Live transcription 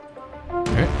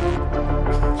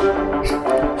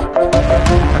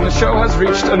show has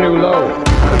reached a new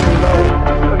low.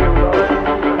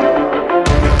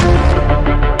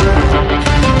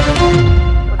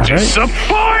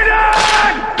 Disappointed!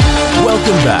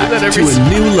 Welcome back to a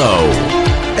new low.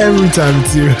 Every time,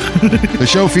 too. The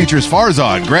show features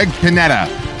Farzad, Greg Panetta,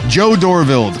 Joe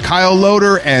Dorville, Kyle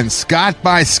Loader, and Scott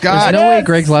by Scott. There's no way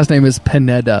Greg's last name is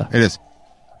Pineda. It is.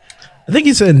 I think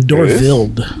he said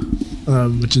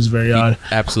Dorville, which is very odd.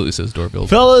 Absolutely says Dorville.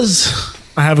 Fellas,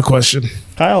 I have a question.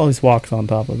 Kyle always walks on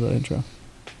top of the intro.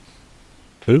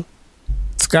 Who?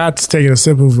 Scott's taking a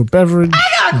sip of a beverage.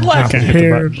 I got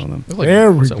prepared.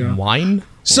 There we go. Wine?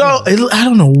 So I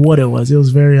don't know what it was. It was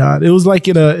very odd. It was like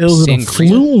in a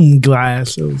flume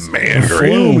glass. It was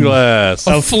Flume glass.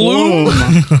 A flume?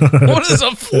 What is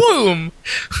a flume?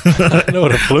 I know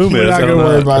what a flume is. We're not going to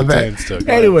worry about that.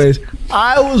 Anyways,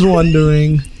 I was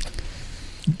wondering,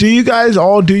 do you guys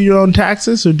all do your own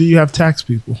taxes or do you have tax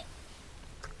people?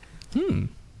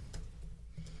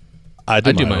 I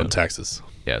do my own taxes.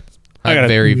 Yeah. I got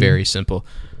very, very simple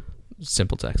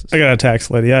taxes. I got a tax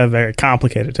lady. I have very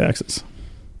complicated taxes.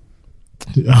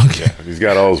 Okay. He's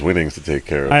got all his winnings to take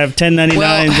care of. I have 1099s.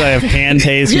 I have hand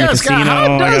pays from the casino.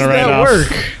 How does that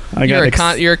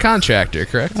work? You're a contractor,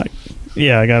 correct?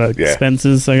 I got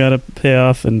expenses I got to pay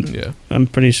off, and I'm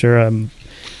pretty sure I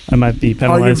might be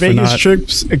penalized Are your Vegas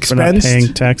trips expensed? for not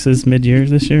paying taxes mid-year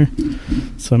this year,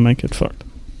 so I might get fucked.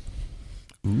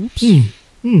 Oops.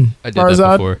 I did Farzad,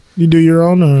 that before. You do your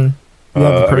own, or you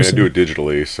have a I person? do it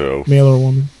digitally, so Male or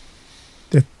woman?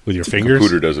 With your fingers?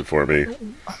 Computer does it for me.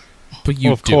 But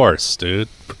you of course, dude.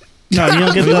 No, you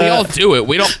don't get We all do it.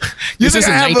 We don't. This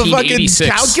isn't 1986.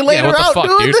 Calculator what the out fuck,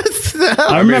 doing dude? this?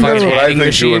 I remember That's what I think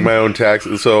machine. doing my own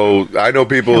taxes. So I know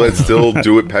people that still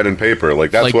do it pen and paper.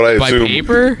 Like that's Like, what I by assume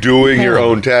paper? doing your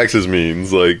own taxes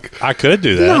means. Like I could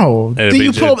do that. No. And it'd Do be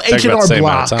you pull up take about the H&R same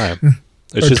amount of Block? time.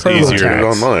 It's Or just TurboTax? easier. I do it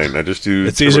online. I just do.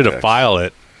 It's easier to TurboTax. file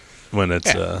it when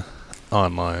it's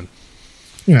online.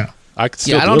 Yeah. I could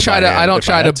still I don't do it by try to. hand I don't if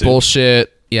try to had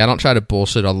bullshit. Yeah, I don't try to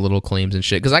bullshit on little claims and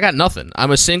shit because I got nothing.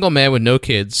 I'm a single man with no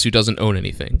kids who doesn't own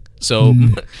anything. So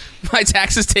my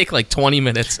taxes take like 20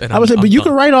 minutes. And I would say, I'm but you done.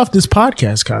 can write off this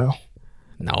podcast, Kyle.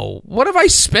 No, what have I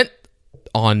spent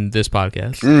on this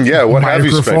podcast? Yeah, what have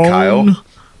you spent, Kyle? Microphone.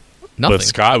 Nothing. But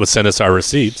Scott would send us our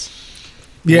receipts.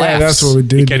 Yeah, Laughs. that's what we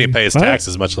do. He can't even pay his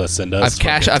taxes, much less send us. I've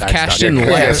cashed in Yeah,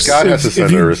 laughs. Scott has to If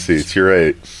send you- our receipts. You're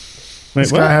right. Wait,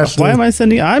 Scott has to- why am I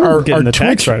sending? I'm getting the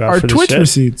tax Twitch, write-off our for this Twitch shit.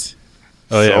 receipts.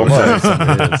 Oh yeah, So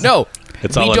much. No,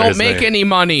 It's we all under don't his make name. any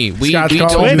money. We Scott don't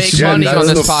Collins. make Yeah, money that's on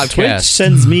this the- Twitch podcast.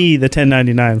 sends me the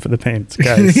 1099 for the payments,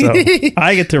 guys. So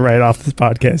I get to write off this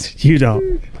podcast. You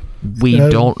don't. We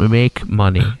don't make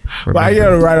money. But I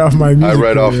gotta write off my music. I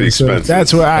write off career, the so expenses.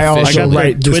 that's where I I also got the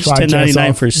write this Twitch podcast 1099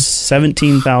 off. for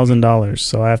 $17,000,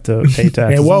 so I have to pay taxes.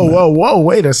 Hey, on that. whoa!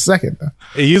 Wait a second.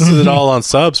 He uses it all on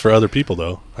subs for other people,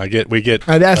 though. We get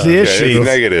And that's the Yeah, issue. it's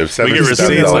negative. we get $77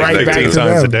 receipts like right back 15 to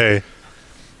times a them. day.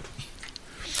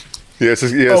 Yes, he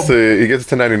gets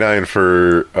 $10.99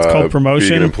 for called promotion.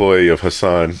 being an employee of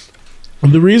Hassan.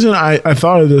 The reason I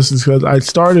thought of this is because I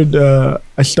started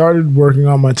working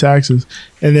on my taxes,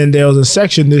 and then there was a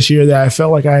section this year that I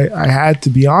felt like I had to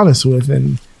be honest with,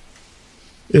 and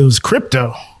it was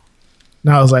crypto.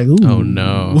 And I was like, ooh. Oh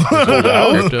no!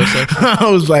 Crypto section?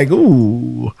 I was like,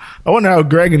 ooh. I wonder how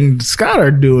Greg and Scott are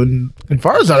doing, and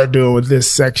Farzad are doing with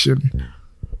this section.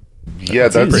 Yeah,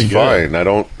 that's pretty fine. good. I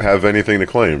don't have anything to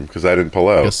claim because I didn't pull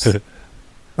out. Yes.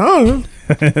 Oh,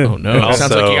 Oh no! Also-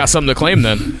 Sounds like you got something to claim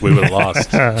then. We would have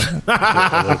lost.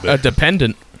 A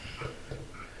dependent.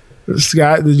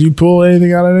 Scott, did you pull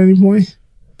anything out at any point?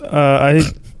 I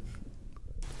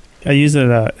use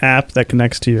an app that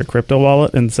connects to your crypto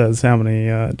wallet and says how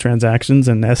many transactions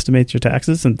and estimates your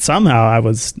taxes. And somehow I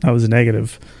was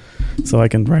negative, so I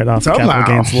can write off the capital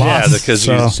gains loss. Yeah, because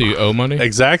so, So you owe money.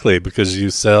 exactly because you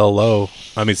sell low.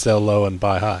 Sell low and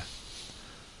buy high.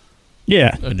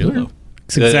 yeah, A new low.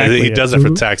 that's exactly He it. does it for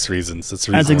tax reasons. That's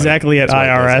the That's reason why- exactly at that's why he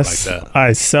IRS. does it like that.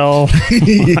 I sell,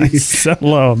 I sell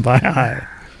low and buy high.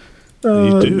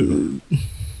 You do.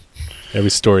 Every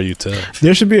story you tell.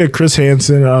 There should be a Chris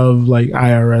Hansen of like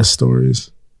IRS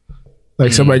stories.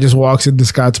 Like somebody just walks into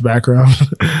Scott's background.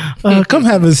 Come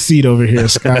have a seat over here,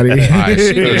 Scotty. I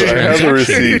see those I have the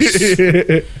receipts.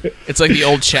 It's like the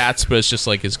old chats, but it's just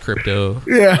like his crypto.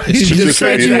 Yeah, It's just,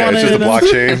 said you it's just a wanted-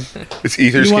 blockchain. It's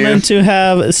You Etherscan. wanted to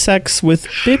have sex with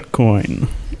Bitcoin.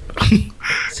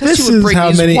 this is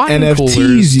how many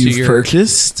NFTs you've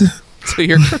purchased. To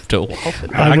your crypto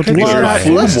wallet. I would could get your love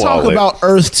phone Let's talk wallet. about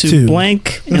Earth to 2.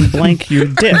 blank and blank your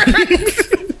dick.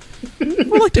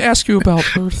 like to ask you about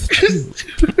Earth 2.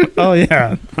 Oh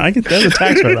yeah, there's a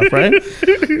tax write-off, right?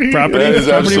 Property That is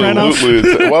write-off.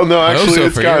 absolutely. Well, no, actually, so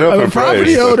it's for gone you. up in property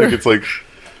price. I owner. think it's like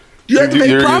You have to pay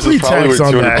yours property is probably tax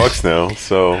worth on that. $200 now.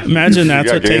 So Imagine you that's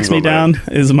got what takes gains me on down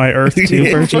that. is my Earth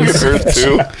 2 purchase. Earth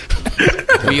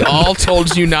 2. We all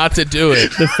told you not to do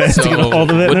it. The feds So, get a hold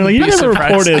of it. And they're like, you wouldn't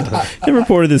be never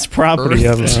reported this property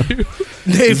of Earth 2.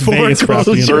 They Vegas foreclosed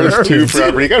property. Earth 2 yours.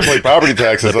 property. You got to pay property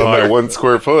taxes on that 1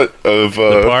 square foot of.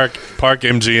 The Park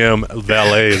MGM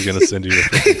valet is going to send you a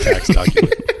freaking tax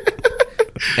document.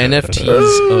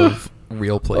 NFTs of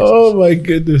real places. Oh my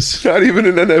goodness. Not even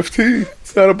an NFT.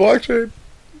 It's not a blockchain.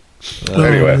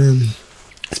 Anyway, man.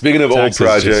 speaking of old Taxes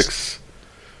projects,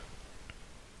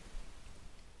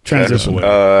 transition.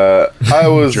 I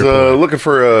was Drip away. looking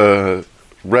for a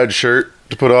red shirt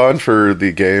to put on for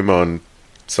the game on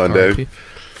Sunday. RIP.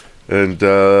 And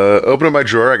opened up my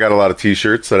drawer. I got a lot of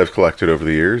T-shirts that I've collected over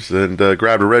the years, and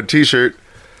grabbed a red T-shirt,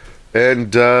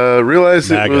 and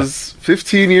realized MAGA. it was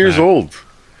 15 years MAGA. old.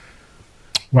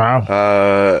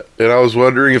 Wow. And I was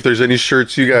wondering if there's any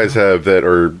shirts you guys have that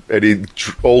are any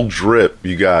old drip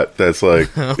you got that's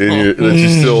like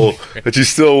that you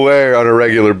still wear on a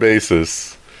regular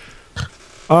basis.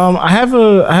 I have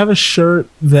a shirt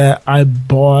that I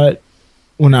bought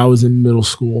when I was in middle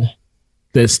school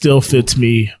that still fits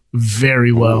me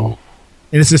very well.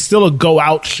 And it's still a go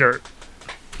out shirt.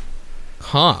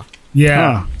 Huh.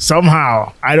 Yeah.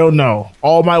 Somehow. I don't know.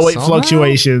 All my weight Somehow?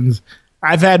 fluctuations.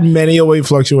 I've had many weight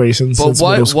fluctuations. But since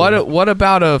middle school. what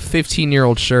about a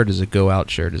 15-year-old shirt as a go out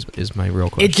shirt is my real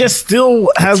question. It just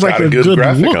still has like got a a good good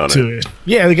graphic look on to it.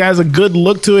 Yeah, the guy has a good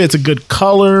look to it. It's a good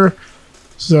color.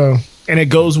 So, and it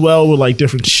goes well with like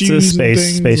different It's shoes. a and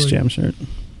Space things. Jam shirt.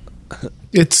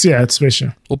 It's Space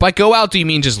Jam. Well, by go out, do you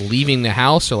mean just leaving the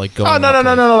house or like going Oh no out no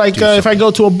to, no no! Like do if I go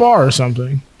to a bar or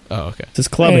something. Oh, okay. It's his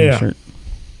clubbing Yeah. shirt.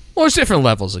 Well, there's different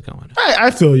levels of going.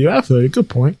 I feel you. I feel you. Good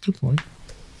point. Good point.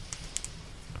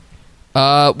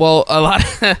 Well, a lot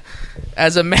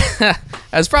as a man,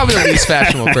 as probably the least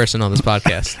fashionable person on this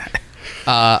podcast.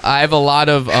 I have a lot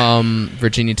of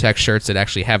Virginia Tech shirts that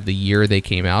actually have the year they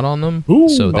came out on them, Ooh.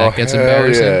 so that gets hell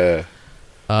embarrassing.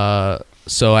 yeah.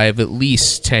 So I have at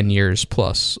least 10 years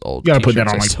plus old. You gotta put that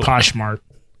t-shirts on I like still- Poshmark.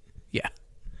 Yeah,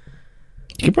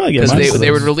 You could probably get because mine.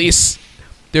 they would release.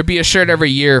 There'd be a shirt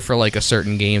every year for like a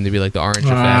certain game. There'd be like the orange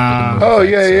effect. Wow. or the moon Oh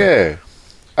effect, yeah, so yeah.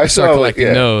 I start saw collecting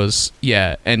yeah. those,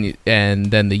 yeah, and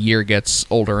then the year gets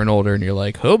older and older, and you're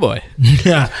like, oh boy,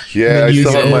 Yeah. Yeah, I And you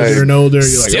still get have older my. and older.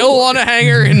 You're like, still on a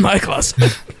hanger in my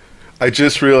closet. I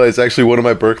just realized actually one of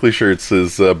my Berkeley shirts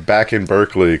is back in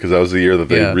Berkeley because that was the year that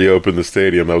they Yeah. reopened the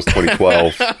stadium. That was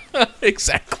 2012.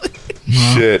 Exactly.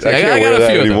 Shit, I can't I got wear a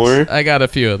that few anymore. of those. I got a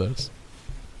few of those.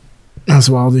 that's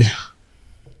wildy.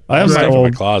 I have my Stuff in my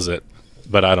old. closet,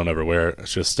 but I don't ever wear it.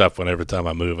 It's just stuff whenever time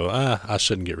I move. I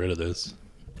shouldn't get rid of this.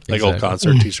 Like old Exactly.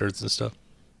 concert T-shirts and stuff.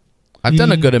 I've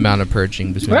done a good amount of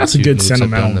purging between That's the a two good moves I've done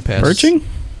in sentimental. the past Purging?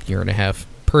 year and a half.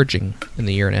 Purging in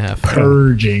the year and a half.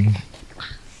 Purging.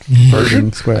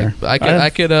 Pershing Square. I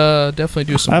could definitely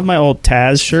do I some. have my old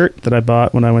Taz shirt that I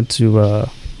bought when I went to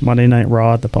Monday Night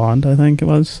Raw at the Pond, I think it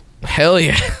was. Hell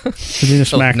yeah. Virginia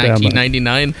SmackDown.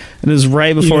 1999. And it was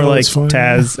right before know like what's funny?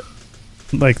 Taz,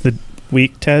 like the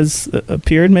week Taz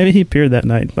appeared. Maybe he appeared that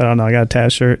night, but I don't know. I got a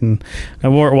Taz shirt and I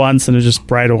wore it once and it was just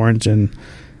bright orange and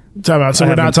Talk about. So I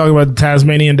we're not haven't- talking about the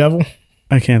Tasmanian Devil.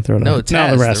 I can't throw it No, out.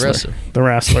 Taz, the the wrestler. wrestler. The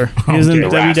wrestler. He was in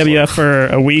Okay. WWF for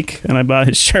a week and I bought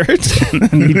his shirt and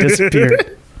then he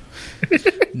disappeared.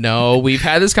 No, we've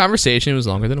had this conversation. It was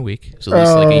longer than a week. It was at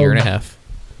least like a year and a half.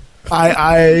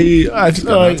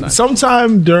 I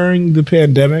sometime during the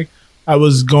pandemic, I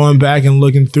was going back and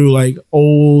looking through like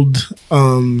old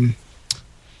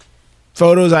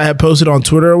photos I had posted on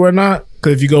Twitter or whatnot.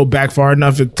 Because if you go back far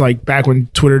enough, it's like back when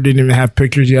Twitter didn't even have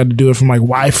pictures. You had to do it from like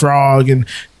YFrog and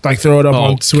like throw it up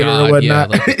on Twitter or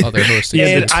whatnot. Yeah, like other hosting. Yeah,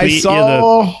 And the I tweet, yeah,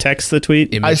 saw- the text the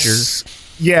tweet.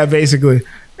 Imagers. Yeah, basically.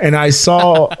 And I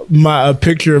saw a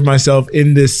picture of myself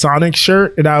in this Sonic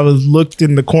shirt, and I was looked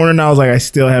in the corner, and I was like, I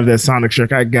still have that Sonic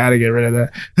shirt. I gotta get rid of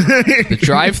that. The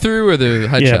drive-through or the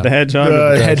headshot? Yeah, the hedgehog.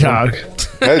 The hedgehog.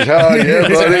 Hedgehog, yeah,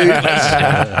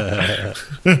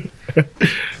 buddy.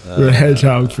 The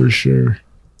hedgehog for sure.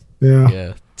 Yeah.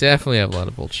 Yeah, definitely have a lot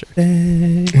of old shirts.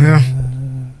 Yeah.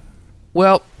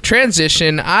 Well,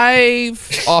 transition.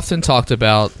 I've often talked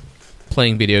about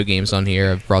playing video games on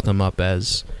here. I've brought them up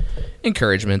as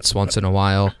encouragements once in a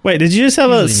while. Wait, did you just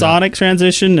have a Usually not. Sonic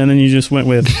transition and then you just went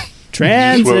with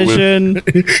transition?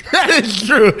 That is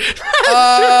true. You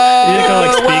didn't go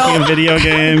like speaking of video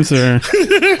games or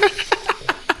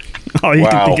All you Wow.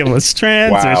 can think of was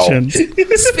transitions.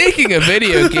 Speaking of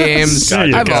video games, There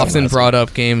you I've go. often brought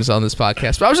up games on this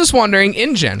podcast, but I was just wondering,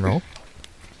 in general,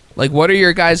 like, what are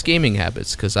your guys' gaming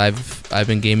habits? Because I've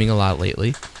been gaming a lot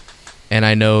lately, and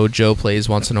I know Joe plays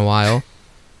once in a while.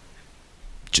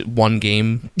 One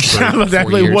game. For I 4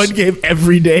 play years. one game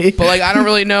every day. But like, I don't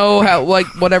really know how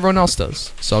what everyone else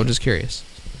does, so I'm just curious.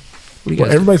 What do you Well,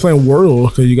 guys do? everybody's playing Wordle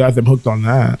because you got them hooked on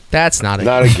that. That's not a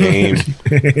Not a game.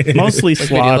 Mostly like,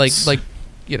 video, slots. like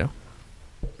you know,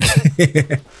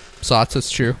 slots. That's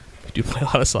true. You do play a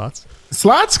lot of slots.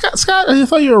 Slots, Scott. I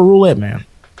thought you were a roulette man.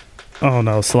 Oh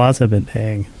no, slots have been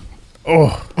paying.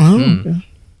 Okay.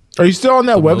 Are you still on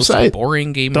that Most website?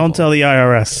 boring game. Don't of tell the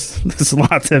IRS. The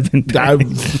slots have been I-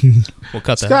 paying. all. We'll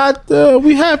cut that. Scott,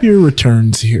 we have your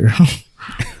returns here.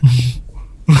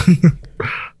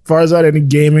 Farzad, any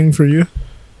gaming for you?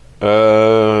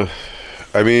 I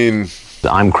mean,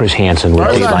 I'm Chris Hansen with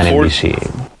Farzad, Dateline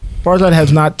NBC. Farzad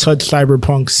has not touched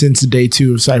Cyberpunk since day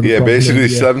 2 of Cyberpunk. yeah, basically,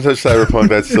 Yeah. 7 touch Cyberpunk,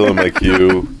 that's still in my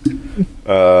queue.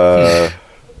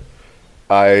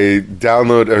 I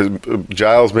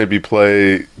Giles made me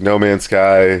play No Man's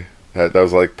Sky. That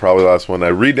was like probably the last one. I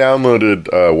re-downloaded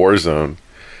Warzone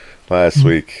last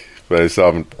week, but I still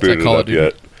haven't booted it Call of up Duty.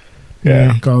 yet.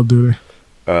 Yeah, Call of Duty.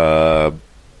 I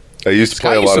used to Scott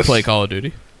play a used lot to of. play Call of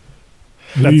Duty.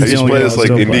 That's I the used to only play game this I like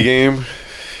still indie play. game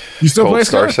You still play called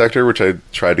Star Scott? Sector, which I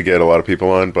tried to get a lot of people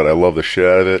on, but I love the shit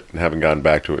out of it and haven't gotten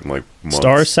back to it in like months.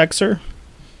 Star Sexer?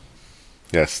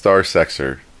 Yeah, Star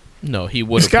Sexer. No, he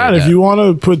would. Scott, if you want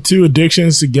to put two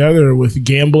addictions together with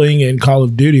gambling and Call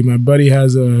of Duty, my buddy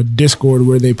has a Discord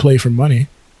where they play for money.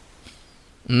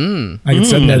 I can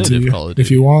send that to Competitive Call you of Duty. if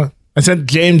you want. I sent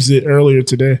James it earlier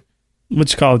today.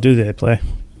 Which Call of Duty they play?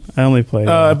 I only play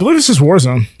I believe it's just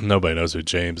Warzone. Nobody knows who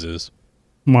James is.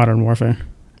 Modern Warfare.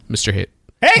 Mr. Hit.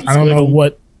 I don't know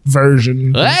what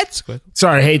version. Let's go.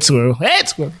 Sorry, hate squirrel. Hate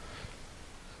squirrel.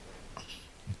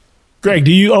 Greg,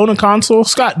 do you own a console?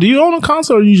 Scott, do you own a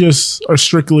console or you just are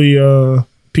strictly PC?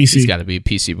 He's got to be a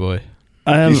PC boy.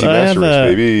 I have, PC I have Master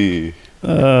Race, a baby.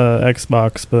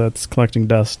 Xbox, but that's collecting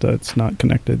dust. It's not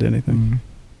connected to anything.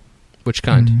 Which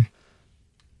kind?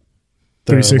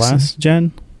 The 360. last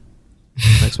gen?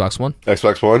 Xbox One.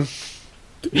 Xbox One.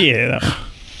 Yeah, that one.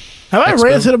 Have I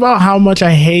ranted about how much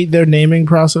I hate their naming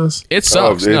process? It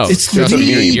sucks. no, it's trust the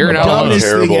me, you're not how alone. dumbest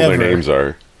terrible thing their ever. names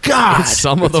are. God,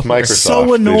 Some of It's them. Microsoft. so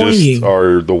They annoying. just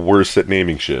are the worst at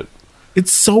naming shit.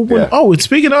 it's so. Yeah. Oh, and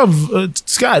speaking of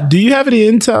Scott, do you have any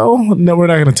intel? No, we're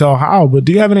not going to tell how, but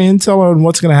do you have any intel on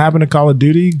what's going to happen to Call of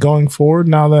Duty going forward?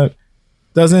 Now that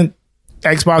doesn't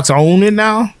Xbox own it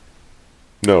now,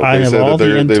 No, I they have said all that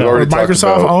the they've intel. or already talked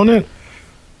Microsoft about. own it?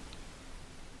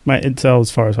 My intel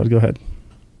as far as I'd go ahead.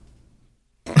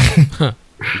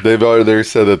 They've already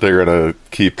said that they're going to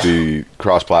keep the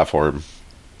cross-platform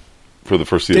for the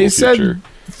foreseeable They said future.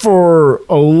 for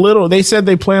a little. They said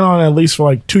they plan on at least for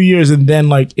like 2 years, and then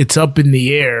like it's up in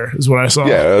the air is what I saw.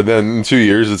 Yeah, and then in 2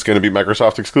 years it's going to be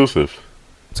Microsoft exclusive.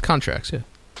 It's contracts. Yeah.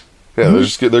 Yeah,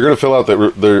 they're going to fill out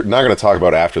that. They're not going to talk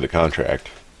about after the contract.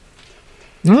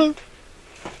 Mhm.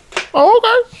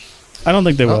 Oh, okay. I don't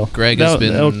think they will. Greg has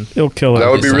been- It'll kill it. That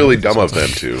would be It's really not- dumb of them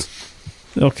too.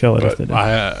 They'll kill it if But they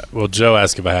do. Well, Joe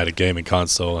asked if I had a gaming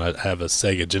console, and I have a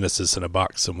Sega Genesis in a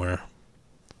box somewhere.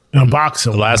 In a box.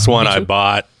 The last one I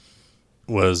bought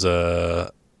was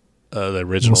the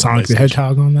original Sonic the PlayStation.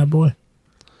 Hedgehog on that boy.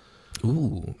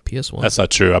 Ooh, PS1. That's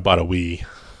not true. I bought a Wii,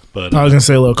 but I was gonna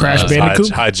say a little Crash it was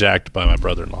Bandicoot. hijacked by my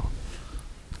brother-in-law.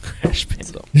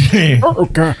 Oh,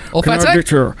 God. Oh, Fat Sack?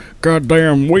 your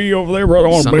goddamn Wii over there? I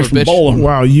want Son of a bitch.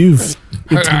 Wow, it's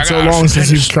been so long since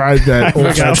you've tried that old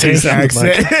forgot fat what he sounded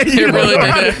accent. You It really don't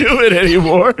know how did. to do it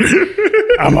anymore.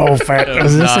 I'm old fat.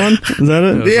 Is this one? Is that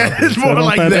it? Yeah, it's more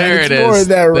like that. There It's it more is. in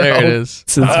that There it realm. is.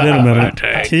 It's been a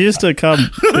minute. He used to come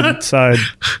inside.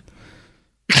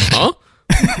 Huh?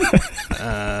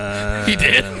 He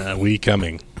did. We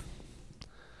coming.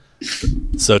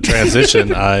 So transition.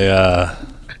 How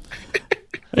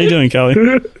you doing, Kelly?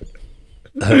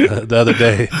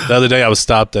 The other day I was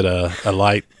stopped at a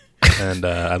light, and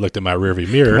I looked in my rearview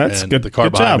mirror, That's and good. the car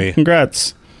Good behind job. me.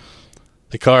 Congrats.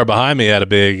 The car behind me had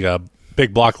a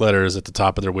big block letters at the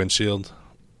top of their windshield,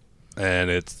 and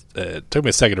it took me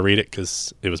a second to read it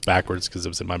because it was backwards because it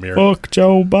was in my mirror. Fuck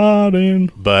Joe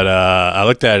Biden. But I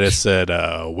looked at it. It said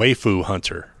 "Waifu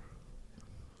Hunter"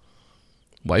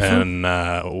 Waifu? and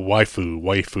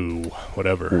waifu,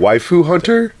 whatever. Waifu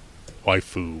Hunter?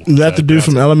 Waifu. Is that the dude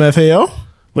from LMFAO?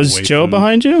 Was Waifu. Joe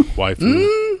behind you?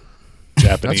 Waifu.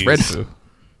 Japanese. That's Red Foo.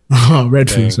 Oh, Red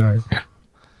Food, Dang. sorry.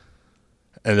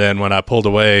 And then when I pulled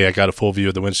away, I got a full view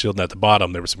of the windshield, and at the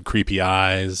bottom there were some creepy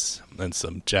eyes, and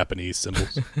some Japanese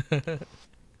symbols.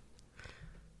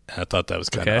 I thought that was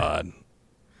kind of odd.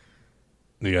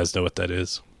 You guys know what that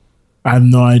is? I have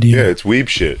no idea. Yeah, it's weeb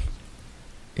shit.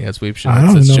 Yeah, it's weeb shit. I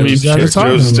don't know what you guys are Joe's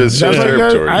talking about. just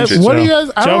territory. What do you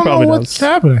guys? I don't know what's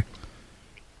happening.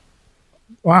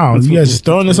 Wow, you guys just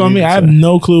throwing this on me? I have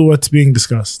no clue what's being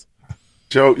discussed.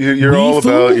 Joe, you're all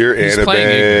about your anime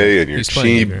and your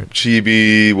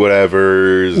chibi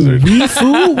whatevers.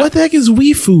 Weefu? What the heck is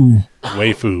weefu?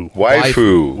 Waifu.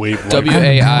 Waifu.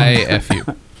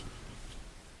 W-A-I-F-U.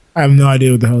 I have no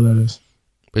idea what the hell that is.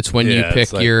 It's when you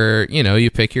pick your,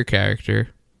 you pick your character.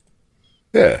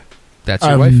 Yeah. That's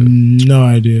your I have waifu. no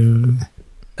idea.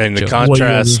 And the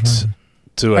contrast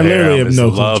to a harem is the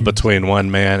love between one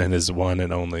man and his one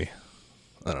and only.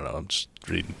 I don't know. I'm just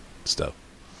reading stuff.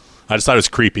 I just thought it was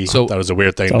creepy. So I thought it was a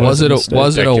weird thing. So was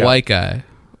it a white guy?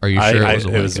 Are you sure it was a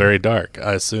white guy? It was very dark.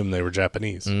 I assume they were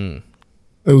Japanese. It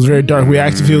was very dark. We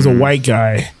asked if he was a white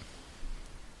guy.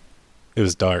 It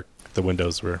was dark. The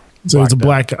windows were so it's a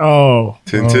black.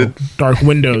 Tinted. Dark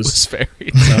windows. It was very.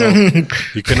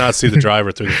 You could not see the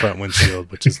driver through the front windshield,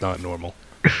 which is not normal.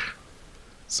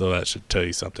 So that should tell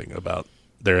you something about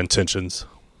their intentions.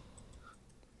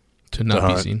 To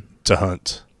not be seen. To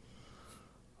hunt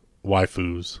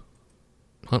waifus.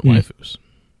 Hunt waifus.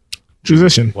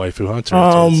 Transition. Waifu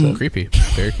hunter. Creepy.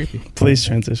 Very creepy. Please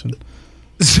transition.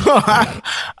 So I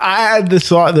had this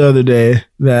thought the other day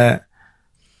that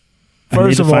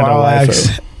first of all, I'll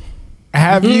ask,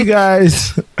 have you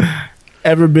guys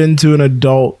ever been to an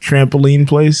adult trampoline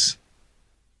place?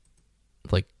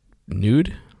 Like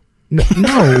nude? No,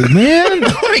 man.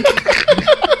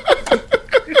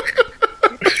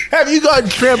 Have you gone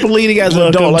trampolining as an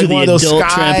adult? Like one of those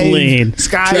trampoline.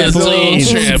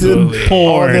 Trampoline.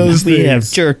 Porn. We have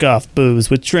jerk off booze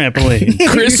with trampoline.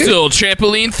 Crystal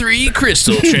Trampoline 3.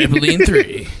 Crystal Trampoline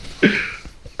 3.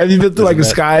 Have you been to like a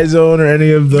Sky Zone or any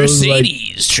of those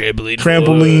Mercedes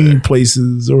trampoline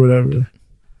places or whatever?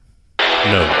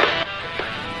 No.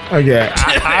 Okay,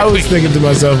 I was thinking to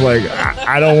myself like,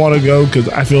 I don't want to go because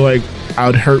I feel like I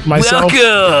would hurt myself.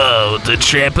 Welcome to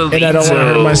Trampoline and I don't want to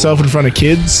hurt myself in front of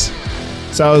kids.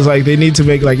 So I was like, they need to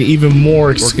make like an even more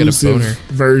exclusive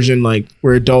version, like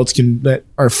where adults that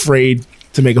are afraid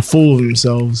to make a fool of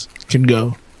themselves can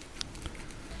go.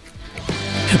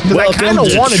 I kind of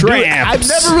want to do it. I've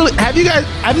never really. Have you guys?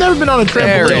 I've never been on a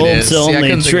trampoline. It's only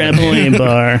trampoline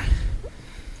bar.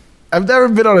 I've never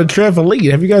been on a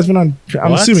trampoline. Have you guys been on?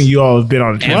 I'm assuming you all have been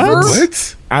on a trampoline.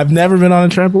 What? I've never been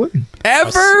on a trampoline.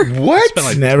 Ever? What?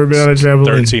 Like never been on a trampoline.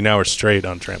 13 hours straight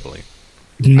on trampoline.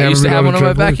 I used to have one in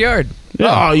my backyard.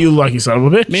 Yeah. Oh, you lucky son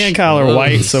of a bitch. Me and Kyle are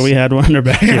white, so we had one in our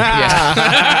backyard.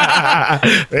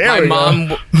 My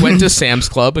mom went to Sam's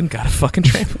Club and got a fucking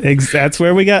trampoline. That's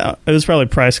where we got. It was probably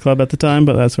Price Club at the time,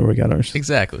 but that's where we got ours.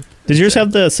 Exactly. Did yours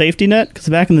have the safety net? Because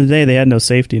back in the day, they had no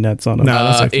safety nets on them.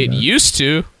 No, it used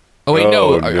to. Oh wait,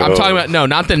 no. I'm talking about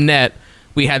not the net.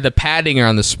 We had the padding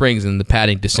around the springs, and the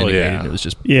padding disintegrated. And it was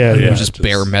just it was just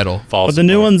bare metal. But the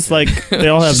new ones, like they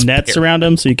all have nets around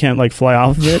them, so you can't like fly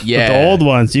off of it. Yeah, but the old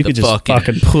ones, you could just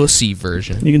fucking pussy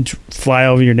version. You can fly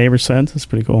over your neighbor's fence. That's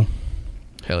pretty cool.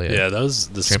 Hell yeah! Yeah, the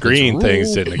screen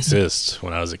things didn't exist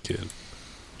when I was a kid.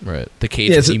 Right. The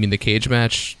cage. You mean the cage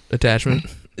match attachment?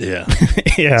 Yeah.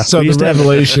 Yeah. So we used the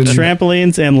revelation to have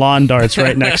trampolines and lawn darts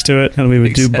right next to it, and we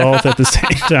would do both at the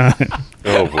same time.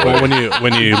 Oh boy! Well,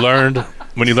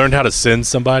 when you learned how to send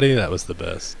somebody, that was the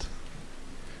best.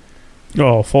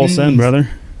 Oh, full send, brother!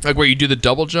 Like where you do the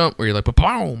double jump, where you're like,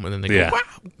 boom, and then they go, wow.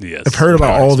 Yes. I've heard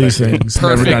about all these things.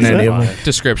 Perfect Never done any of them.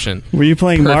 description. Were you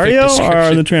playing Mario or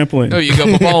on the trampoline? No, you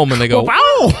go boom, and they go,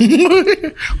 wow.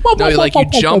 No, like you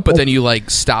jump, but then you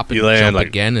like stop and jump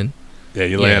again, and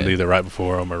you land either right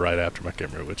before them or right after them. I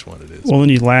can't remember which one it is. Well, when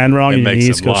you land wrong, your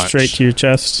knees go launch. straight to your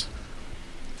chest.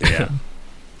 Yeah.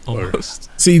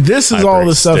 See, this is all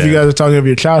the stuff you guys are talking about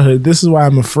your childhood. This is why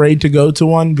I'm afraid to go to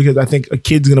one because I think a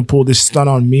kid's gonna pull this stunt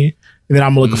on me, and then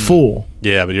I'm gonna look a fool.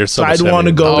 Yeah, but you're so. I'd want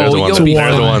to go. They're the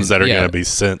to ones that are gonna be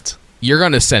sent. You're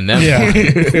gonna send them.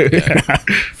 Yeah.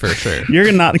 For sure.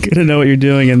 You're not gonna know what you're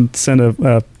doing and send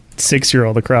a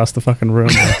 6-year-old across the fucking room.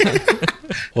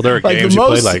 Well, there are games you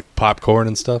play like popcorn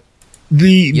and stuff.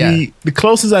 The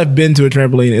closest I've been to a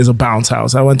trampoline is a bounce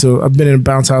house. I've been in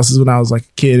bounce houses when I was like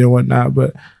a kid and whatnot,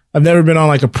 but I've never been on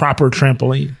like a proper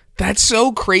trampoline. That's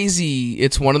so crazy.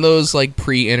 It's one of those like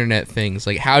pre-internet things.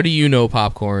 Like, how do you know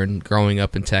popcorn growing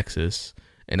up in Texas?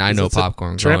 And I know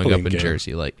popcorn growing up in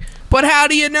Jersey. Like, but how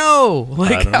do you know?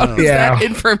 Like, how does that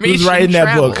information Who's writing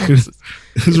that book? Who's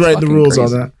writing the rules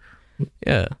on that?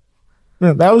 Yeah.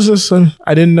 Yeah, that was just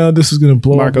I didn't know this was going to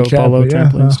blow Marco up the Polo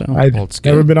trampoline style. I've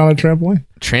never been on a trampoline.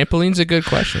 Trampoline's a good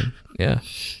question. Yeah.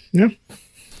 Yeah.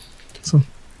 So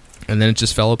And then it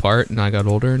just fell apart, and I got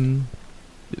older, and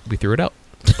we threw it out.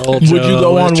 Old Would you Joe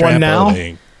go on is one now?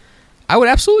 trampoline. I would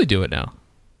absolutely do it now.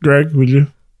 Greg, would you?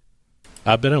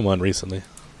 I've been in one recently.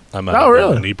 I'm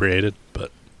really? inebriated,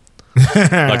 but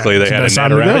luckily they had a Best net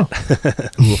time to around go.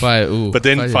 it. But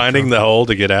then finding the hole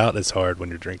to get out is hard when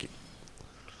you're drinking.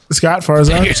 Scott, far as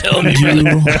I You're telling me do you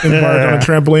embark on a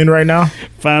trampoline right now?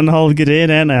 Find the hole to get in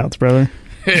and out, brother.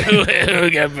 we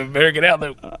got to better get out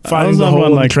there. Finding the hole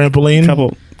on the trampoline?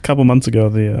 Couple months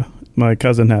ago, my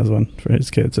cousin has one for his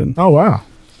kids. And oh, wow.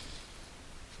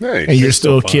 Nice. And you're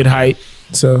still kid height,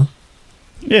 so.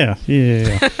 Yeah.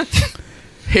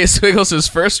 Hey, Squiggles, his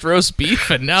first roast beef,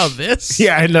 and now this?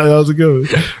 Yeah, I know. That was a good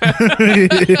one.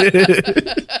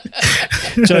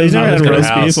 So you never had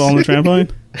roast beef on the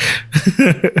trampoline?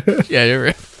 Yeah, you're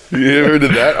right. You ever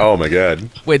did that? Oh my god!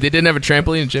 Wait, they didn't have a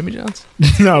trampoline in Jimmy John's?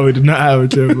 No, we did not have a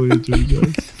trampoline in Jimmy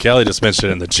John's. Kelly just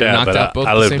mentioned it in the chat, knocked but out both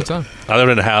I at the lived. same time. I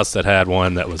lived in a house that had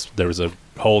one there was a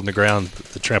hole in the ground.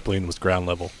 The trampoline was ground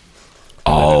level.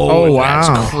 Oh,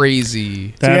 wow. That's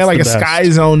crazy. So you had like a Sky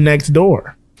Zone next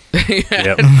door.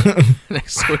 Yep.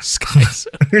 Next door Sky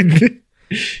Zone.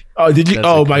 Oh, did you? That's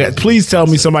Oh a my god! concept. Please tell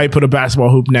me somebody put a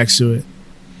basketball hoop next to it.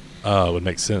 Oh, it would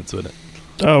make sense, wouldn't it?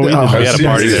 Oh, we Oh. We I've had a seen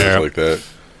party videos there. like that.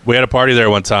 We had a party there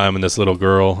one time, and this little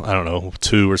girl, I don't know,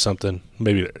 2 or something,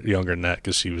 maybe younger than that,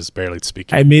 because she was barely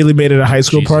speaking. I immediately made it a high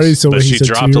school Jesus. party, so But when he she said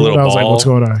dropped a 2-year-old, little I was like, ball. "What's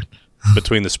going on?"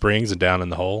 Between the springs and down in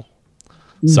the hole.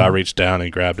 So I reached down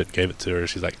and grabbed it and gave it to her.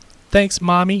 She's like, "Thanks,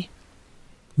 mommy."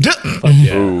 Yeah,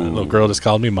 Ooh. little girl just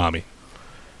called me mommy.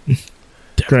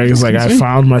 Greg is like, "I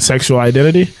found my sexual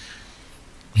identity."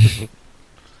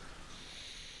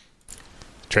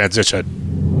 Transition.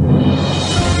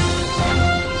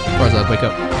 Where's that wake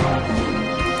up? Why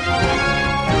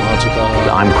don't you call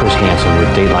I'm Chris Hansen with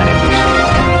Dateline NBC.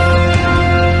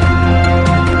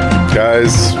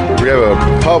 Guys, we have a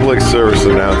public service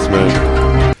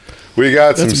announcement. We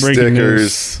got That's some breaking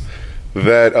stickers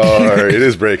that are. It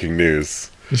is breaking news.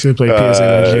 You should play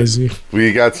PSA like Jay-Z.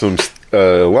 We got some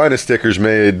line of stickers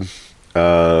made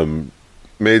so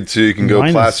you can go Line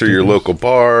of plaster your stickers. local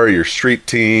bar, your street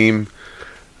team.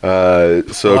 So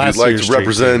if you'd like to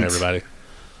represent, everybody.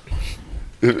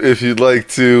 if you'd like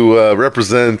to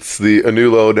represent the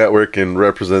Anulo network and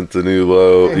represent the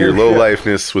your low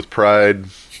lifeness with pride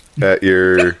at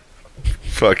your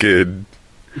fucking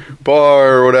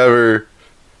bar or whatever,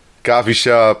 coffee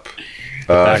shop,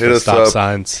 hit us stop up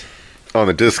signs. on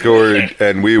the Discord,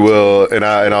 and we will, and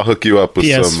I'll hook you up with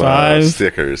some PS5.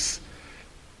 stickers.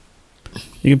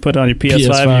 You can put it on your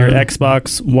PS5, your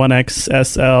Xbox One X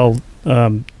SL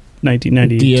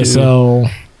 1992. DSL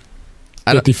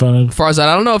I don't- 55. As far as that,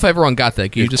 I don't know if everyone got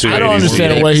that. Can you just I I don't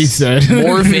understand what he said.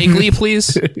 more vaguely,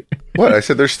 please? What? I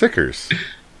said they're stickers.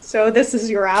 So this is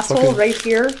your asshole right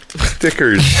here.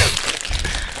 Stickers.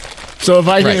 So if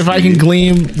I can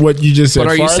glean what you just said,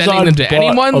 But are you Farzad sending them to bought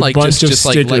anyone? a Like, bunch just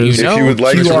of like, let you stickers. know? If you would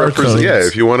like to QR represent, codes. yeah,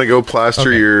 if you want to go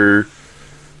plaster your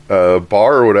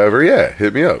bar or whatever, yeah,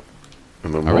 hit me up,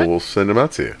 and then right. we'll send them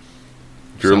out to you.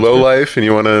 If you're low life and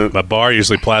you want to, My bar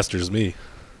usually plasters me.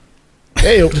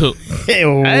 Hey,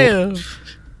 Hey-o.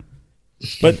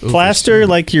 But plaster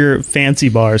like your fancy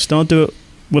bars. Don't do it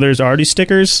where there's already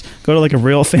stickers. Go to like a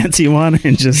real fancy one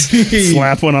and just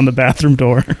slap one on the bathroom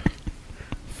door.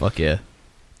 Fuck yeah.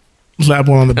 slap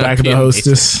one on the back of the Yeah,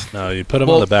 hostess. No, you put them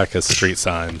Well- on the back of street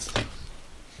signs.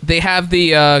 They have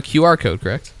the QR code,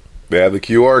 correct? they have the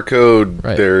QR code.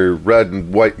 Right. They're red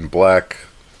and white and black.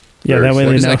 Yeah, that way Where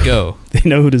they does know. that go? They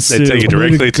know who to They sue. take you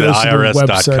directly to goes to the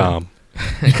IRS.com.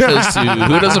 It goes to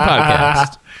Who Does a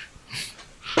Podcast?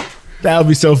 That would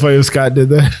be so funny if Scott did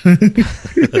that.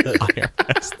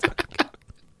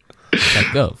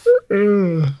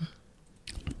 .gov.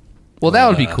 Well, that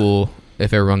would be cool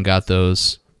if everyone got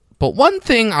those. But one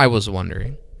thing I was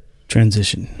wondering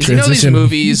Transition. is, you know these Transition.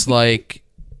 movies like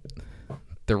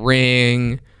The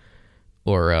Ring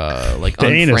or like The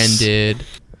Anus. Unfriended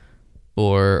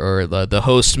or the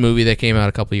Host movie that came out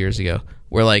a couple years ago,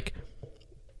 where like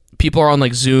people are on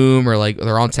like Zoom or like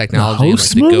they're on technology and like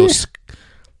Host movie?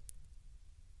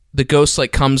 the ghost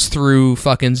like comes through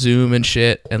fucking Zoom and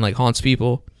shit and like haunts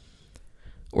people,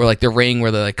 or like The Ring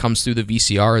where they like comes through the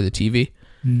VCR or the TV.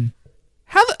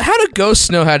 How do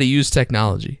ghosts know how to use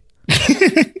technology?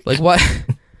 Like what?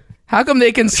 How come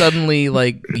they can suddenly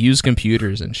like use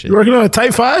computers and shit? You working on a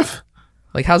Type 5?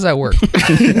 Like how's that work?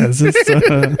 Yes,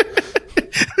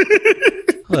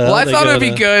 Well, I thought it'd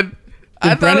be good.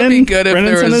 I thought it'd Brennan- be good if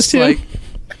Brennan there send was this to you?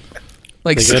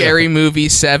 like They go to- Scary Movie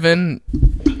 7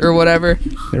 or whatever.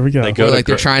 there we go. They go Or to like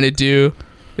they're trying to do.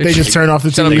 They just turn off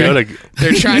the Shut up, TV. They go Greg. to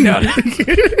They're trying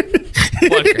to.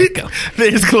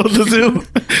 They just close the Zoom.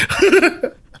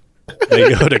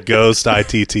 They go to Ghost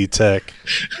ITT Tech.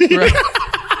 Right.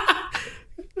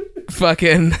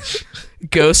 Fucking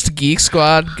Ghost Geek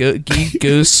Squad, Geek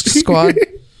Ghost Squad.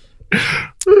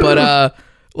 But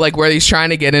like where he's trying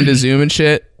to get into Zoom and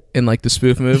shit in like the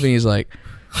spoof movie, he's like,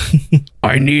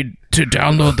 I need to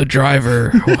download the driver.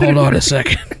 Hold on a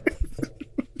second.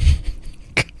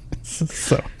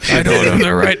 So I don't have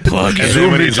the right plug. And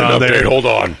then when he's on there, hold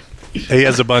on. He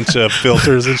has a bunch of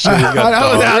filters and shit. He's got I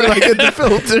know dogs. how to get the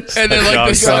filters. And then like Dog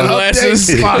the sunglasses.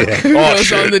 Update.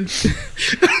 Goes on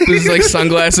the, there's like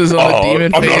sunglasses on the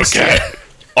demon face.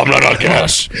 I'm not a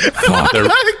cat.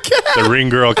 The ring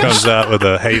girl comes out with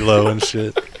a halo and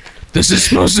shit. This is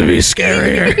supposed to be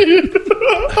scarier.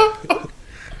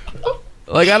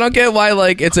 Like I don't get why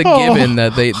like it's a given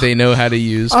that they know how to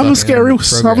use. I'm a scary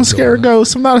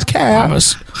ghost. I'm not a cat.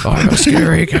 I'm a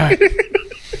scary guy.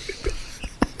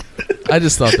 I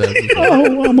just thought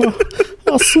that.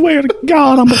 I swear to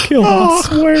God, I'm gonna kill him. I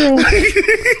swear.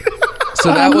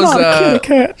 So that was a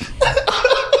cat.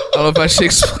 I don't know if I should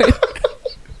explain.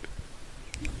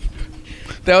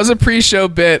 That was a pre-show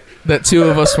bit that two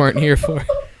of us weren't here for,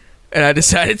 and I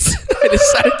decided to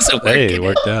work Hey, it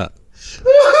worked out.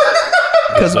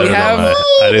 because we have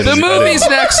the movies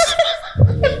next.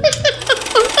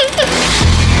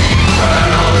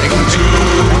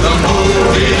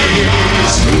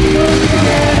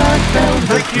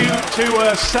 Thank you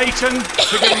to Satan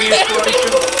for giving me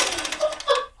inspiration.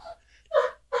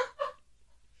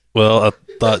 Well, I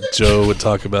thought Joe would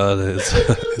talk about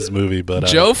his movie, but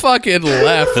Joe fucking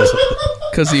left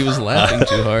because he was laughing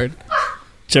too hard.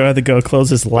 Joe had to go close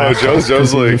his laptop.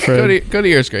 Joe's like, Go to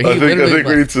yours, Greg. I think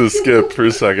we need to skip for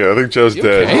a second. I think Joe's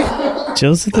dead. Okay?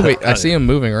 Joe's at the Wait, I see him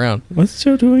moving around. What's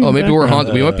Joe doing? Oh, maybe we're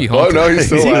haunted. We might be haunted. Oh no, he's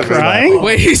still Is he laughing. crying?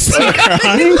 Wait, he's still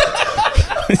crying?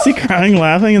 Is he crying,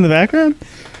 laughing in the background?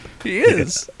 He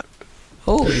is.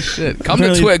 Holy shit. Come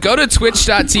Really- to Twitch. Go to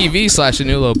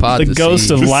twitch.tv/anulopod The to ghost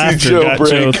see of laughter Joe got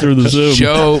break. Joe through the Zoom.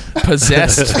 Joe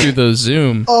possessed through the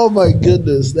Zoom. Oh my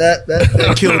goodness, that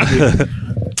killed me.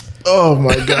 Oh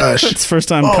my gosh. It's the first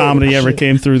time comedy ever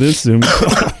came through this Zoom.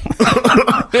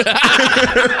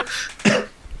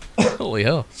 Holy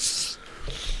hell.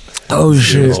 Oh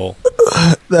shit.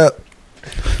 That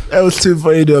was too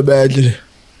funny to imagine.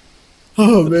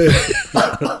 Oh man.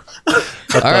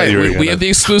 All right, we have the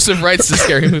exclusive rights to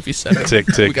Scary Movie 7. tick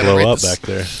We tick gotta blow write up this. back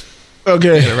there. We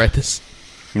Okay. gotta write this.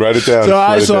 Write it down. So I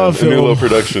Write it saw down. a film. Anulo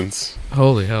Productions.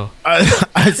 Holy hell.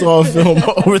 I saw a film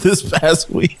over this past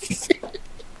week.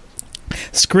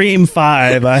 Scream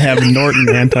 5. I have Norton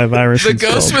antivirus. The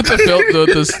ghost installed.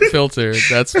 with the filter.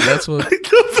 That's what.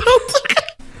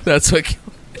 That's what.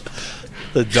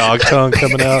 The dog tongue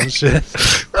coming out and shit.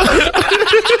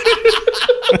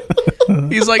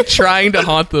 He's like trying to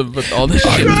haunt them with all this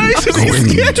shit.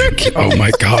 Oh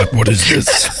my God, what is this?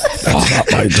 That's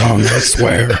not my tongue, I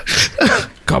swear.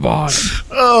 Come on.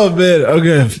 Oh man.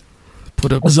 Okay.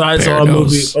 Put a So I saw a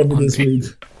movie over this week.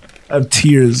 I have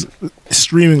tears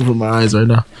streaming from my eyes right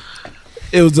now.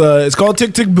 It was it's called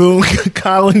Tick Tick Boom.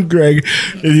 Colin Gregg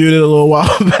reviewed it a little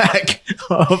while back.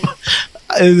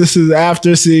 And this is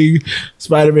after seeing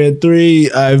Spider-Man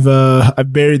 3. I've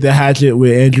buried the hatchet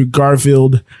with Andrew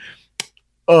Garfield.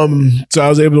 So I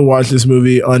was able to watch this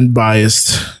movie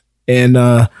unbiased, and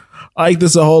I like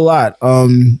this a whole lot.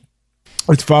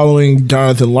 It's following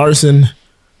Jonathan Larson,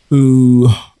 who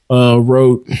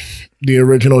wrote the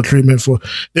original treatment for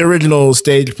the original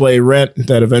stage play Rent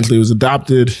that eventually was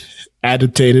adapted.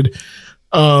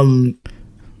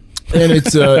 And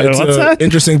it's an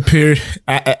interesting period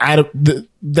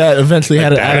that eventually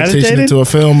had an adaptation into a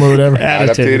film or whatever.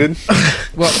 Adapted.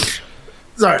 Well,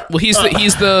 Sorry. well, he's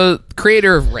the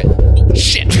creator of Rent. Oh,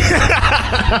 shit.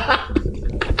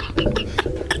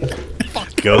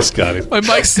 Ghost got him. My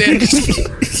mic stand.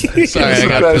 Sorry, I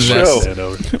got Bad possessed. show. Stand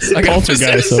over. I got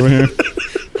Poltergeist possessed. over here.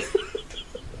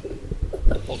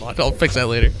 Hold on, I'll fix that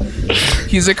later.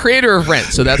 He's a creator of Rent,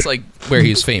 so that's like where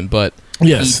he's famed. But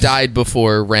Yes. he died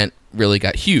before Rent really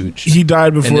got huge. He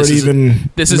died before this it is- even.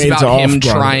 This is made it about to him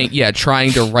off-Broadway.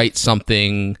 trying to write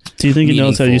something. Do you think he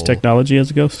knows how to use meaningful. technology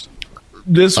as a ghost?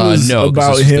 This was No, 'cause about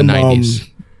this was the him. 90s.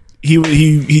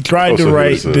 He tried to Also, write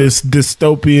there's a- this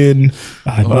dystopian.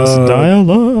 I must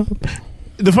dial up.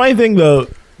 The funny thing though,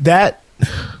 that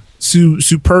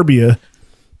Superbia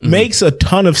makes a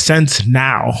ton of sense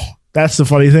now. That's the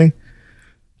funny thing.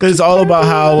 Because it's all about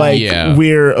how Yeah.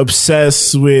 we're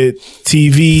obsessed with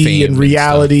TV Fame and and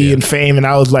reality stuff, yeah. and fame. And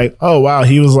I was like, oh wow,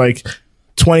 he was like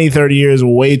 20, 30 years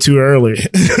way too early.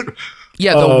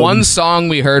 Yeah, the one song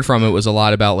we heard from it was a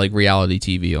lot about like reality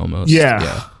TV almost.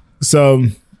 Yeah. So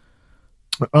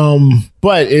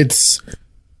But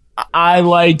I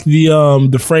like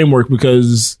the framework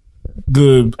because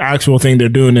the actual thing they're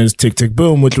doing is Tick Tick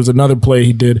Boom, which was another play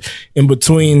he did in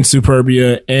between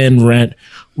Superbia and Rent,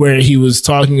 where he was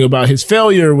talking about his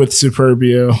failure with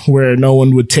Superbia, where no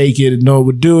one would take it and no one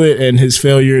would do it, and his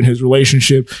failure in his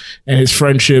relationship and his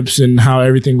friendships and how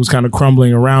everything was kind of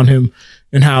crumbling around him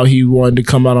and how he wanted to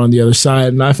come out on the other side.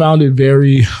 And I found it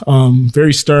very,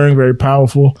 very stirring, very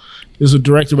powerful. It was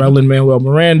directed by Lin-Manuel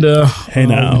Miranda. Hey,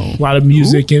 now. A lot of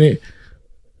music in it.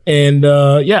 And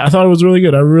I thought it was really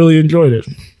good. I really enjoyed it.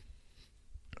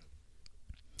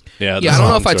 Yeah, I don't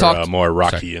know if I talked more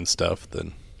rocky and stuff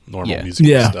than normal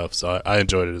musical stuff. So I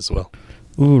enjoyed it as well.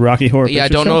 Ooh, Rocky Horror. Yeah, I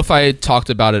Picture don't Show? know if I talked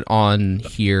about it on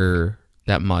here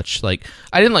that much. Like,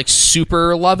 I didn't like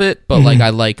super love it, but like I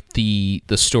liked the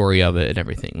story of it and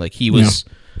everything. Like, he was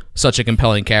such a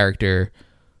compelling character,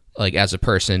 like as a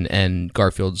person, and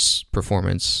Garfield's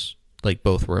performance, like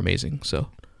both were amazing. So.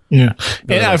 Yeah.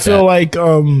 And I feel like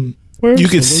you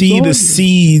could see the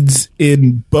seeds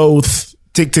in both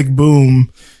Tick Tick Boom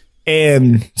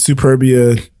and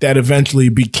Superbia that eventually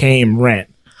became Rent.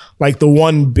 Like the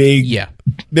one big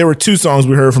there were two songs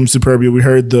we heard from Superbia. We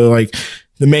heard the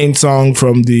main song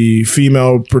from the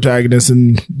female protagonist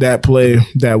in that play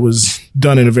that was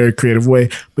done in a very creative way.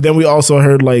 But then we also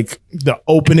heard like the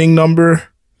opening number,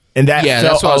 and that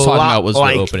felt that's what I was a talking lot about was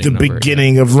like the opening the number,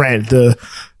 beginning of Rent, the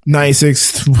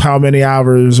 96 how many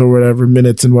hours or whatever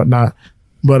minutes and whatnot.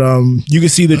 But you can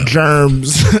see the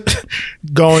germs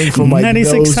going from like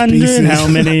 9600 how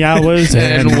many hours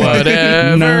and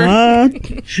whatever. No.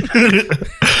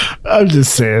 I'm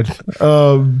just saying.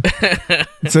 So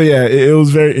yeah, it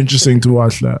was very interesting to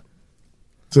watch that.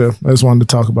 So I just wanted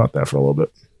to talk about that for a little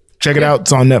bit. Check it out.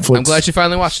 It's on Netflix. I'm glad you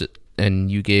finally watched it, and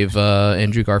you gave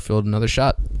Andrew Garfield another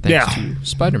shot. Thanks to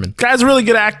Spider-Man. Guy's a really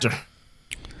good actor.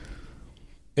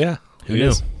 Yeah, Who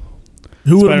knew?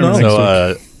 Who would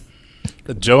know?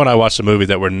 So Joe and I watched a movie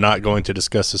that we're not going to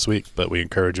discuss this week, but we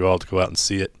encourage you all to go out and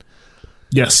see it.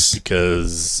 Yes,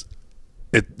 because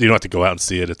you don't have to go out and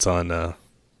see it. It's on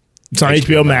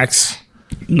HBO Max.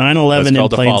 9/11 in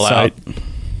plain sight.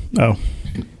 Oh.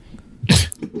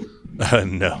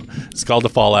 No, it's called The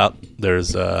Fallout.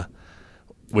 There's a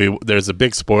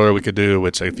big spoiler we could do,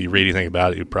 which if you read anything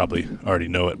about it, you probably already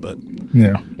know it. But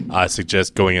I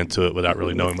suggest going into it without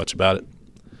really knowing much about it.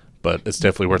 But it's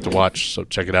definitely worth the watch. So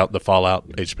check it out, The Fallout,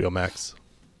 HBO Max.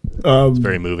 It's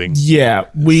very moving. Yeah,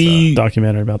 we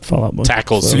documentary about the Fallout book.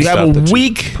 Tackles. So you have a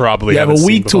week. Probably you have a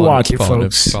week to watch it,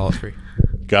 folks.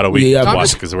 Got a week to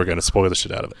watch it because we're going to spoil the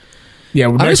shit out of it. Yeah,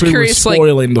 next week we're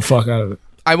spoiling the fuck out of it.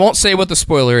 I won't say what the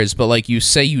spoiler is, but like you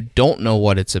say, you don't know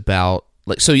what it's about.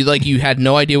 Like, so you had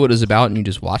no idea what it was about, and you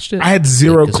just watched it. I had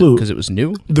zero clue because it was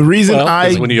new. The reason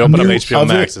when you open up HBO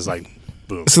Max, it's like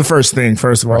boom. It's the first thing,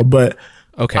 first of all. But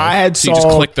okay, you just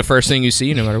click the first thing you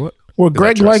see, no matter what. Well,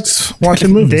 Greg likes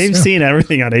watching movies. Dave's seen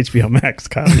everything on HBO Max.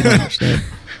 Kyle, you don't understand.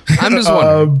 I'm just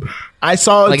wondering. I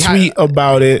saw a tweet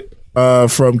about it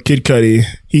from Kid Cudi.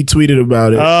 He tweeted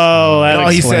about it. Oh, all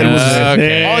he said was wow.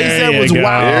 Here we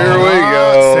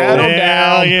go. Settle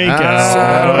down.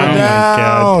 Settle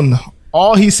down.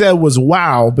 All he said was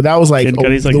wow, but that was like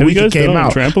the week it came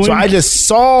out. So I just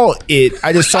saw it.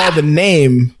 I just saw the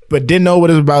name, but didn't know what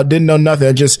it was about, didn't know nothing.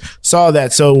 I just saw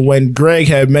that. So when Greg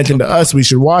had mentioned to us we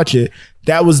should watch it,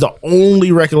 that was the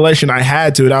only recollection I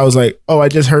had to it. I was like, oh, I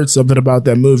just heard something about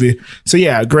that movie. So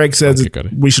yeah, Greg says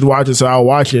we should watch it, so I'll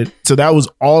watch it. So that was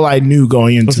all I knew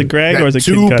going into it. Was it Greg or was it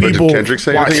two Kid people? Did Kendrick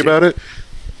say anything about it?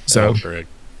 So Greg.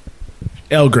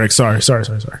 Greg, sorry.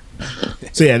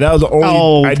 So yeah, that was the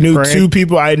only I knew. Greg. Two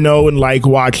people I know and like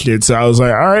watched it. So I was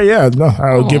like, all right,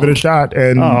 I'll give it a shot.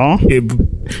 And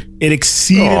it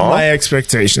exceeded my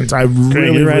expectations. I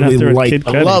really liked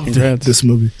I loved this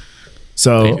movie.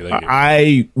 So thank you.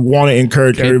 I want to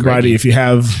encourage everybody, if you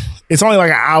have, it's only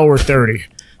like an hour 30.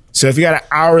 So if you got an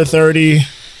hour 30,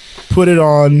 put it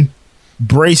on,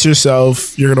 brace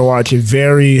yourself. You're going to watch a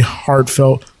very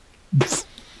heartfelt,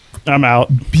 I'm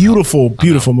out. Beautiful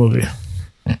movie.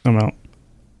 I'm out.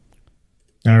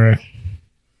 All right.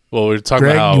 Well, we were talking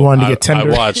Greg, about you wanted to get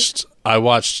tender? I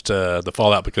watched The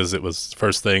Fallout because it was the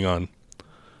first thing on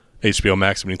HBO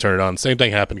Max when you turn it on. Same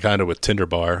thing happened kind of with Tinder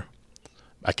Bar.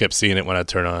 I kept seeing it when I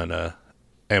turn on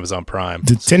Amazon Prime.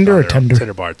 The Tinder or Tender?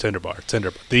 Tinder Bar.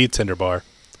 The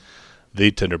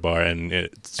Tinder Bar. And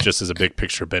it's just as a big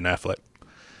picture of Ben Affleck. I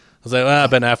was like,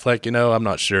 Ben Affleck, I'm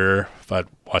not sure if I'd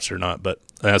watch it or not. But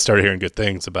I started hearing good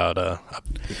things about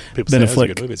people saying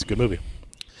it's a good movie.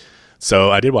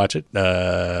 So I did watch it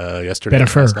yesterday,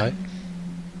 last night.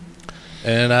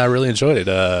 And I really enjoyed it.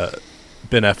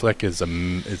 Ben Affleck is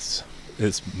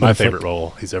It's my favorite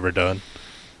role he's ever done.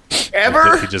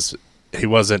 Ever? He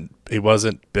wasn't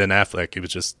Ben Affleck. He was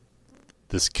just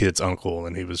this kid's uncle,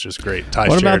 and he was just great.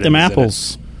 What about them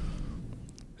apples?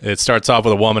 It starts off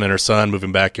with a woman and her son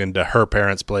moving back into her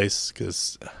parents' place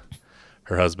because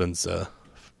her husband's a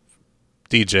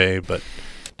DJ, but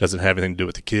doesn't have anything to do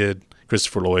with the kid.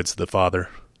 Christopher Lloyd's the father,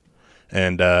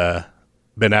 and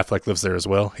Ben Affleck lives there as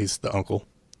well. He's the uncle,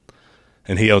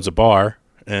 and he owns a bar.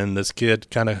 And this kid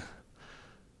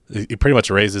he pretty much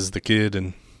raises the kid,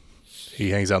 and he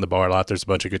hangs out in the bar a lot. There's a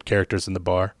bunch of good characters in the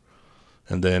bar.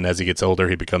 And then as he gets older,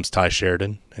 he becomes Ty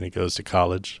Sheridan, and he goes to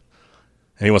college.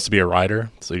 And he wants to be a writer,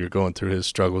 so you're going through his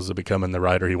struggles of becoming the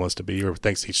writer he wants to be or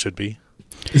thinks he should be.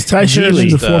 Is Ty Sheridan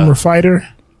the former fighter?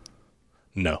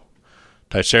 No.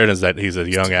 Ty Sheridan's he's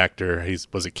a young actor. He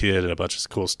was a kid and a bunch of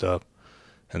cool stuff.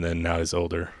 And then now he's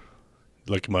older.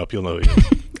 Look him up, you'll know who he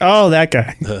is. Oh, that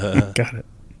guy. Got it.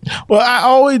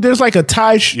 Well, there's like a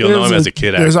Ty. You'll know him as a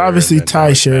kid actor. There's obviously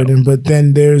Ty Sheridan, but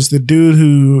then there's the dude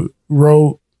who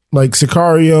wrote like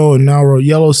Sicario and now wrote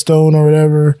Yellowstone or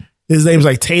whatever. His name's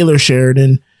like Taylor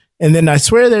Sheridan, and then I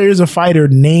swear there is a fighter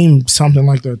named something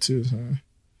like that too. So.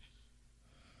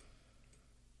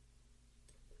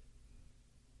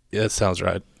 Yeah, it sounds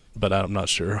right, but I'm not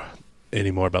sure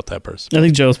any more about that person. I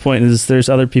think Joe's point is there's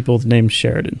other people named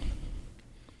Sheridan.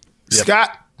 Yep.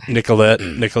 Scott.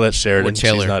 Nicolette Sheridan.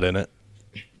 She's not in it.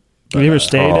 Have you ever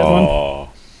stayed at one?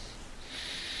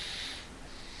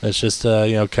 It's just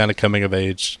kind of coming of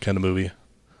age kind of movie.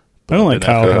 I don't like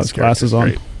Kyle has glasses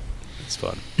on. It's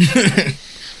fun.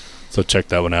 So check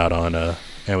that one out on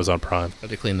Amazon Prime.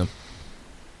 Got to clean them.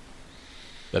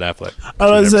 Ben Affleck. I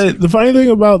was say the funny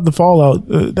thing about the Fallout,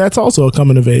 that's also a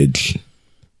coming of age.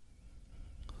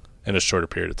 In a shorter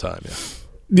period of time, yeah.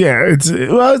 Yeah,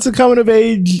 it's a coming of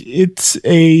age. It's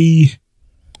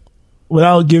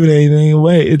without giving anything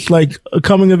away, it's like a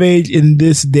coming of age in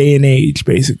this day and age,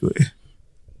 basically.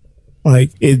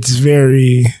 Like it's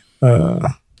very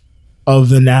of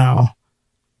the now.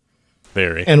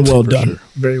 Very. And well done. Sure.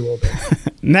 Very well done.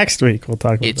 Next week we'll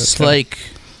talk about it's like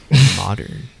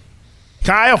modern.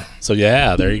 Kyle. So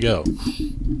yeah, there you go.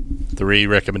 3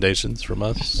 recommendations from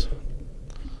us.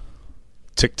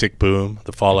 Tick Tick Boom,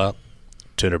 The Fallout,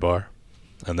 Tinder Bar,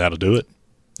 and that'll do it.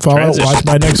 Fallout, watch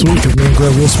by next week, and me and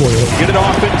Greg will spoil it. Get it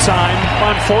off in time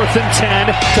on 4th and 10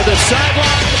 to the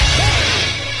sideline.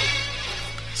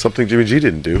 Something Jimmy G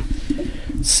didn't do.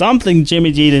 Something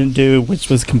Jimmy G didn't do, which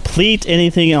was complete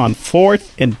anything on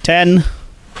 4th and 10.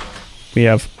 We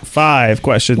have 5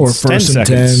 questions. Or 1st and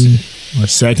 10, or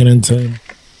 2nd and 10,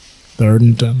 3rd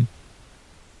and 10.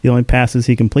 The only passes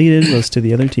he completed was to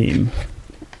the other team.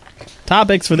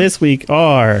 Topics for this week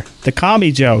are the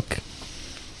commie joke,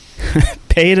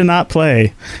 pay to not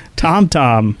play, Tom,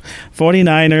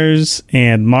 49ers,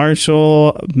 and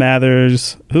Marshall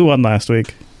Mathers. Who won last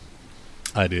week?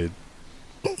 I did.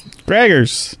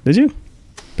 Gregors, did you?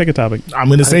 Pick a topic. I'm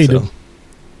going to say so.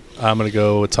 I'm going to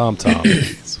go with Tom.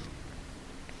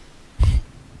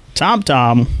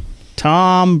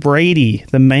 Tom Brady,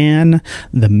 the man,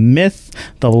 the myth,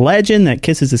 the legend that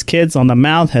kisses his kids on the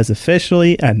mouth, has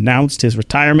officially announced his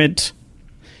retirement.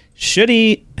 Should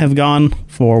he have gone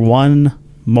for one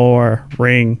more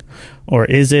ring, or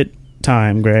is it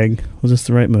time, Greg? Was this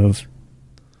the right move?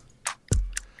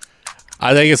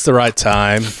 I think it's the right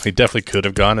time. He definitely could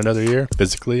have gone another year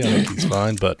physically. I think he's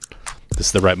fine, but this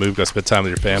is the right move. Go spend time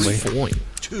with your family.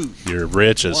 You're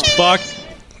rich as fuck.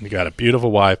 You got a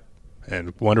beautiful wife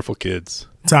and wonderful kids.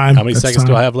 Time. How many seconds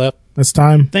do I have left? That's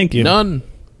time. Thank you. None.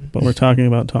 But we're talking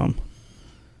about Tom.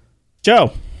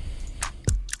 Joe.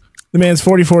 The man's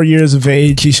 44 years of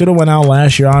age. He should have went out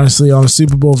last year, honestly, on a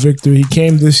Super Bowl victory. He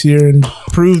came this year and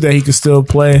proved that he could still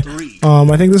play.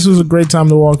 I think this was a great time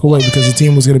to walk away because the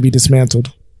team was going to be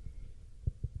dismantled.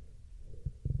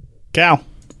 Cal.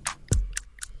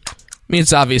 I mean,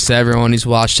 it's obvious to everyone he's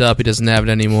washed up. He doesn't have it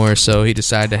anymore, so he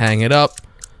decided to hang it up.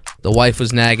 The wife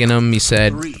was nagging him. He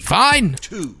said, fine.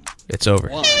 It's over.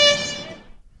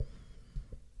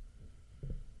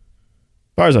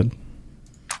 Barzan.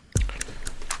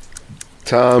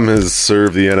 Tom has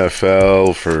served the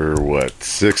NFL for,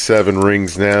 6-7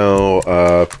 rings now.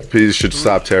 He should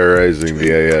stop terrorizing the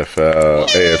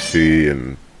AFC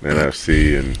and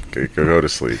NFC and go to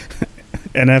sleep.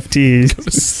 NFTs.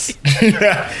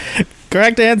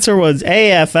 Correct answer was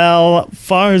AFL.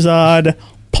 Farzad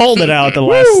pulled it out at the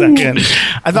last second.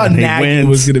 I thought nagging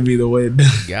was going to be the win.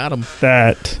 Got him.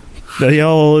 The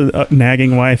old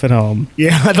nagging wife at home.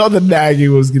 Yeah, I thought the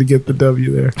nagging was going to get the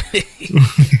W there.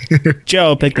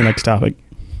 Joe, pick the next topic.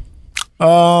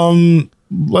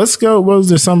 Let's go. What was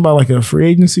there? Something about like a free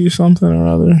agency or something or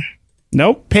other?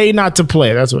 Nope. Pay not to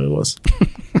play. That's what it was.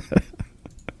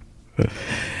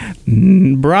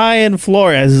 Brian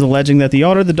Flores is alleging that the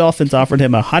owner of the Dolphins offered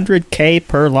him $100K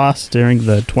per loss during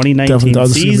the 2019 Definitely thought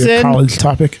this was gonna be a season college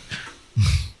topic.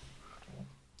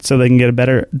 so they can get a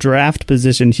better draft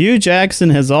position. Hugh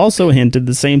Jackson has also hinted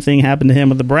the same thing happened to him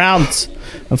with the Browns.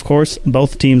 Of course,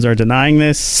 both teams are denying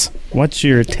this. What's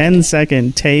your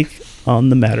 10-second take on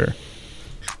the matter?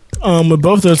 With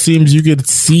both those teams, you could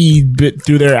see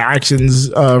through their actions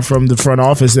from the front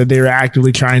office that they were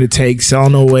actively trying to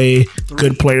selling away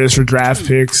good players for draft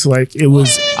picks. Like, it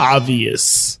was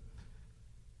obvious.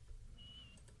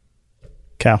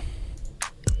 Cal.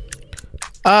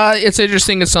 It's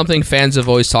interesting. It's something fans have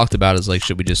always talked about is like,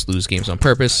 should we just lose games on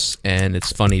purpose? And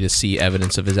it's funny to see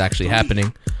evidence of it actually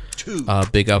happening.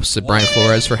 Big ups to Brian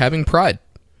Flores for having pride.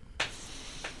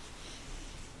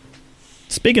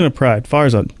 Speaking of pride,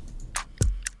 Farzad.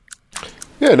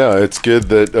 Yeah, no, it's good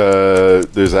that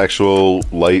there's actual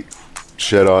light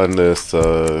shed on this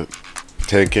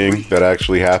tanking that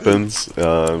actually happens,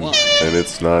 and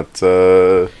it's not.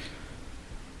 Did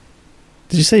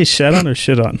you say shed on or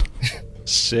shit on?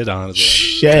 Shit on. Is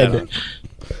Shed.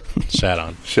 Shed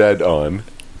on. Shed on.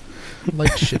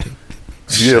 Light shitting.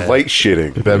 Yeah, light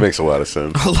shitting. That makes a lot of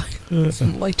sense.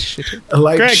 Light shitting. I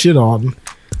like Greg. shit on.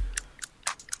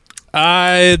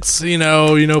 It's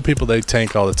people, they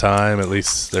tank all the time. At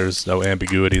least there's no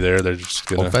ambiguity there. They're just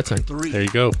gonna. There you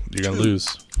go. You're gonna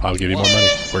lose. I'll give you more money.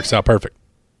 Works out perfect.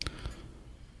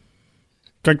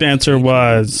 Correct answer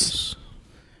was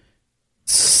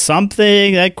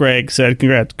something that Greg said.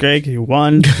 Congrats, Greg. You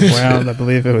won the round. I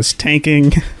believe it was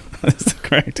tanking. That's the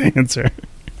correct answer.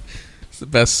 It's the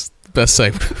best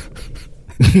segment.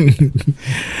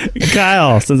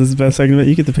 Kyle, since it's the best segment,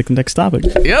 you get to pick the next topic.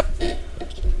 Yep.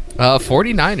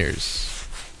 49ers.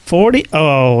 40.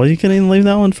 Oh, you couldn't even leave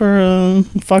that one for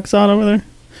Fox on over there.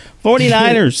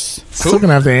 49ers. Still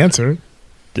gonna have to answer.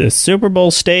 The Super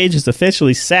Bowl stage is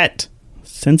officially set.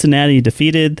 Cincinnati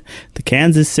defeated the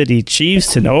Kansas City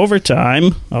Chiefs in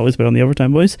overtime. Always bet on the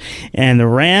overtime, boys. And the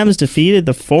Rams defeated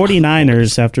the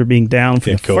 49ers after being down for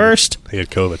the first He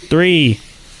had COVID. 3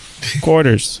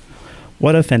 quarters.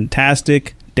 What a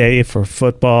fantastic day for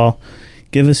football.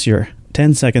 Give us your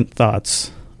 10-second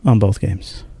thoughts on both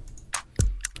games.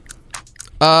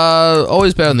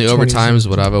 Always bet on the overtime is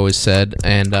what I've always said,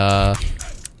 and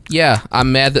yeah,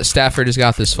 I'm mad that Stafford has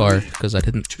got this far because I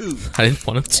didn't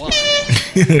want him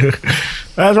to.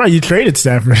 That's right, you traded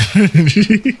Stafford.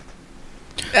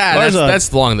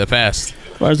 That's long in the past.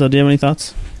 Barzo, do you have any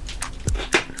thoughts?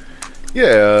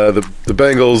 Yeah, the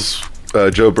Bengals.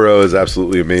 Joe Burrow is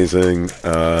absolutely amazing.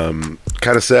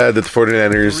 Kind of sad that the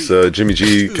 49ers, Jimmy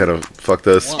G kind of fucked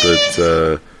us,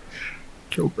 but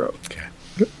Joe Burrow.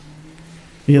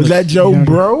 Was that Joe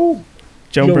Burrow?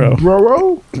 Joe Burrow.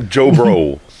 Joe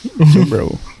Burrow. Joe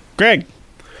Burrow. Greg.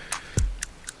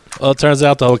 Well, it turns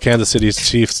out the whole Kansas City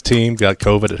Chiefs team got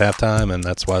COVID at halftime, and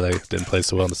that's why they didn't play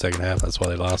so well in the second half. That's why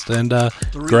they lost. And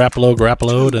Garoppolo,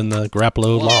 and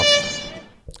Garoppolo lost.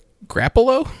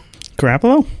 Garoppolo?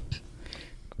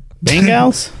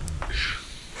 Bengals?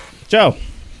 Joe.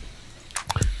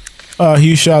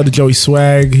 Huge shout out to Joey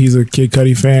Swag. He's a Kid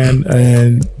Cudi fan,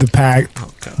 and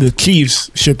the Chiefs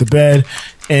shit the bed,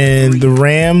 and the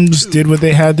Rams did what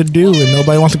they had to do, and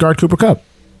nobody wants to guard Cooper Kupp.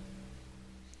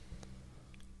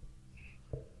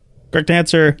 Correct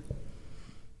answer.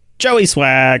 Joey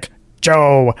Swag.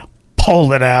 Joe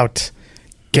pulled it out.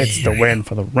 Gets the win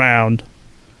for the round.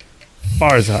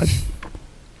 Farzad.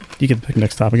 You can pick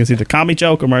next topic. It's either Commie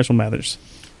Joke or Marshall Mathers.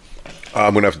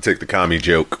 I'm going to have to take the commie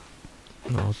joke.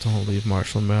 No, don't leave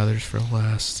Marshall Mathers for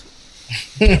last.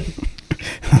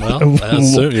 Well,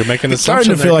 you're making an It's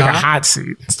starting assumption to feel there, like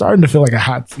a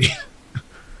hot seat.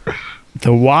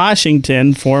 The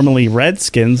Washington, formerly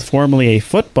Redskins, formerly a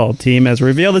football team, has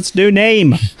revealed its new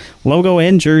name, logo,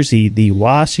 and jersey, the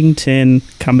Washington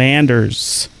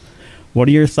Commanders. What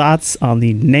are your thoughts on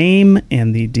the name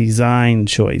and the design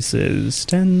choices?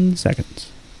 10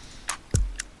 seconds.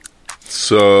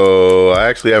 So I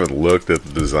actually haven't looked at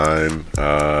the design,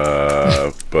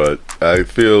 but I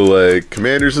feel like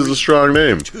Commanders is a strong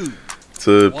name. It's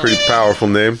a pretty powerful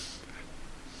name.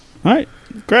 All right,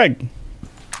 Greg.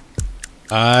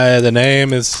 The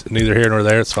name is neither here nor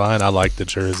there. It's fine. I like the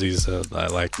jerseys. I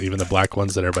like even the black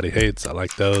ones that everybody hates. I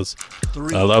like those.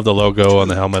 I love the logo on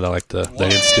the helmet. I like they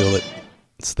didn't steal it.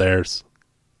 It's theirs.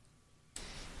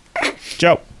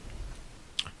 Joe.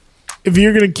 If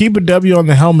you're going to keep a W on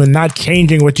the helmet, not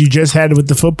changing what you just had with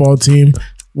the football team,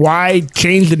 why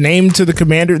change the name to the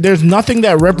Commander? There's nothing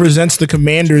that represents the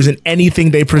Commanders in anything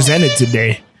they presented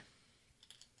today.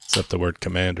 Except the word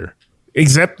commander.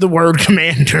 except the word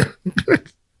commander.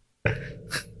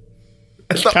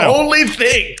 That's the only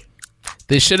thing.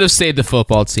 They should have stayed the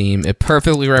football team. It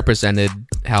perfectly represented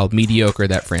how mediocre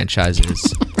that franchise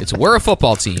is. We're a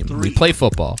football team. We play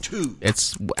football.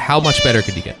 It's how much better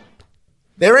could you get?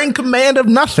 They're in command of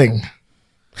nothing.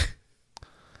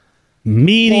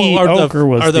 Mediocre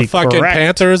was are the fucking correct.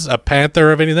 Panthers a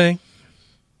panther of anything?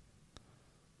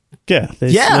 Yeah,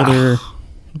 they slither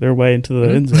their way into the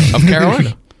end zone of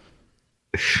Carolina.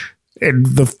 And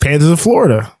the Panthers of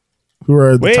Florida, who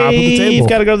are at the top of the table. You've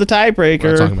got to go to the tiebreaker.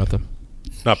 We're not talking about them.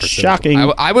 Not per se. Shocking.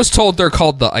 I was told they're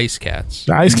called the Ice Cats.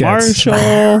 The Ice Cats.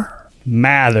 Marshall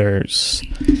Mathers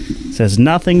says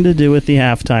nothing to do with the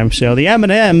halftime show. The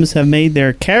M&Ms have made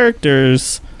their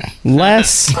characters less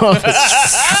sexy.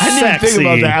 I didn't think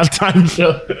about the halftime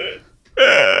show.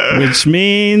 Which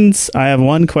means I have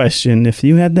one question. If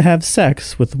you had to have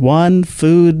sex with one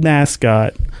food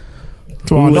mascot,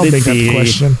 Come on, who don't would make it that be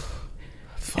question.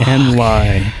 and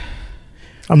why?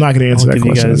 I'm not going to answer I'll that give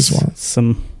you question. I guys just want.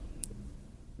 some...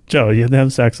 Joe, you have to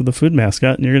have sex with a food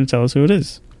mascot, and you're going to tell us who it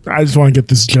is. I just want to get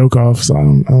this joke off, so I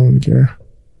don't really care.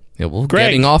 Yeah, well, Greg.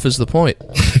 getting off is the point.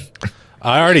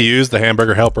 I already used the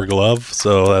hamburger helper glove,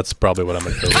 so that's probably what I'm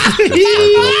going to go with.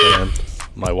 My girlfriend,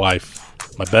 my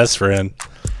wife, my best friend,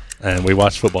 and we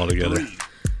watch football together. 3,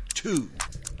 2,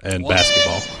 and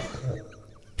basketball.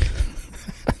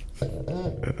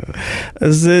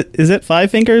 Is it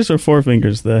 5 fingers or 4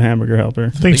 fingers, the hamburger helper? I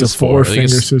think it's a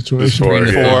 4-finger situation.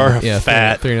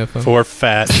 Four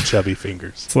fat, chubby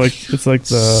fingers. It's like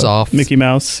the soft Mickey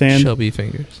Mouse hand. Chubby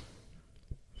fingers.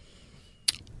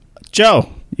 Joe,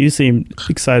 you seem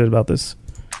excited about this.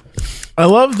 I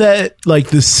love that, like,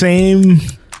 the same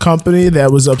company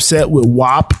that was upset with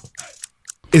WAP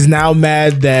is now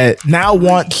mad that now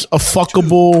wants a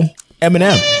fuckable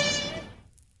M&M.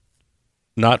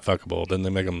 Not fuckable. Didn't they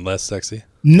make them less sexy?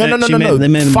 No. They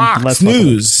made them Fox less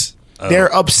News.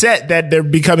 They're upset that they're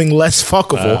becoming less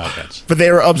fuckable, but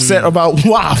they were upset about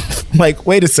WAP. Like,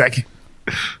 wait a second.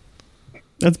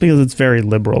 That's because it's very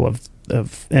liberal of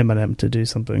Eminem to do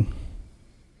something.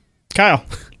 Kyle,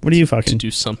 what are you fucking? To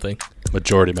do something.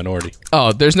 Majority, minority.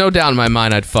 Oh, there's no doubt in my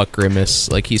mind I'd fuck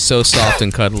Grimace. Like, he's so soft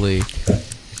and cuddly.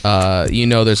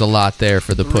 There's a lot there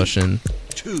for the pushing.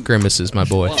 Grimace is my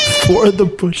boy. For the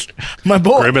push. My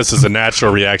boy. Grimace is a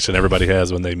natural reaction everybody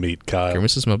has when they meet Kyle.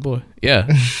 Grimace is my boy. Yeah.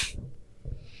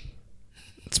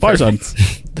 It's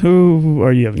Farzad. Who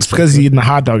are you having? It's because he's eating the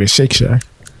hot dog at Shake Shack.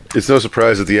 It's no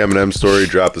surprise that the M&M story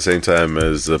dropped the same time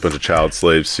as a bunch of child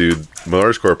slaves sued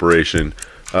Mars Corporation.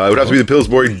 It would have to be the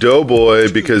Pillsbury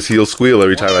Doughboy because he'll squeal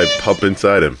every time I pump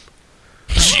inside him.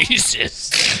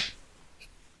 Jesus.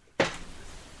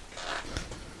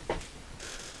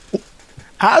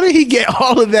 How did he get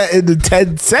all of that into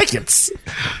 10 seconds?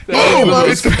 He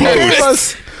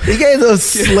gave us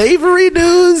slavery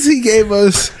news. He gave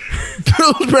us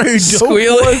Pillsbury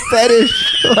Doughboy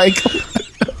fetish. Like,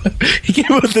 he gave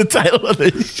us the title of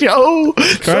the show.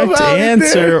 Correct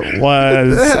answer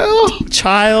was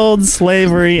child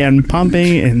slavery and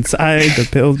pumping inside the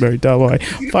Pillsbury Doughboy.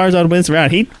 Farzad wins the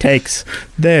round. He takes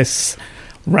this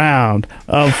round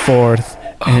of 4th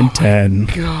and 10.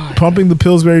 God. Pumping the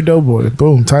Pillsbury Doughboy.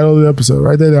 Boom. Title of the episode.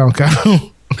 Write that down,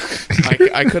 Kyle.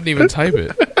 I couldn't even type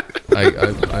it.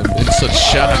 I'm in such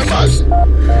shock.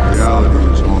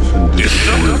 Reality is often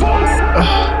distorted.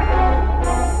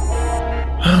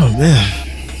 Oh, man.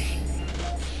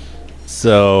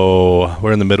 So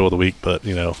we're in the middle of the week, but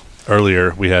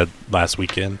earlier we had last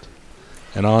weekend,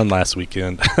 and on last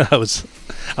weekend I was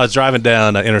driving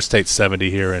down Interstate 70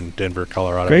 here in Denver,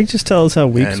 Colorado. Greg, just tell us how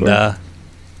weeks were.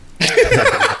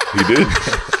 He did.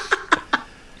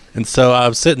 And so I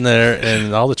was sitting there,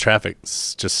 and all the traffic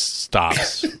just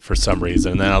stops for some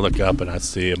reason. And then I look up, and I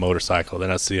see a motorcycle.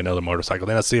 Then I see another motorcycle.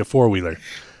 Then I see a four-wheeler.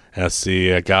 And I see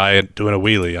a guy doing a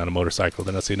wheelie on a motorcycle.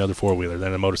 Then I see another four-wheeler.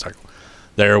 Then a motorcycle.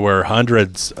 There were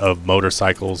hundreds of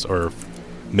motorcycles or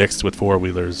mixed with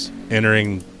four-wheelers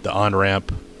entering the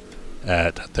on-ramp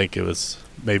at, I think it was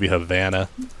maybe Havana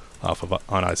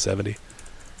on I-70.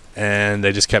 And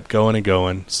they just kept going and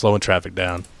going, slowing traffic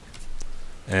down.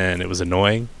 And it was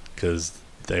annoying because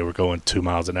they were going 2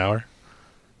 miles an hour.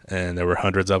 And there were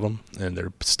hundreds of them, and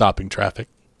they're stopping traffic.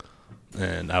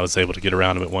 And I was able to get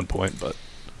around them at one point, but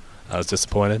I was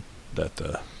disappointed that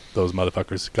those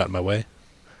motherfuckers got in my way.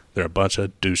 They're a bunch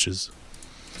of douches.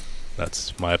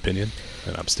 That's my opinion,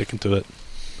 and I'm sticking to it.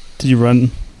 Did you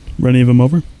run any of them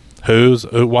over?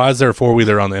 Why is there a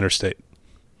four-wheeler on the interstate?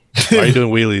 Why are you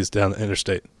doing wheelies down the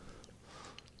interstate?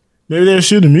 Maybe they were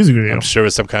shooting a music video. I'm sure it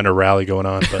was some kind of rally going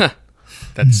on, but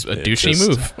that's a douchey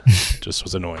move. Just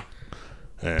was annoying.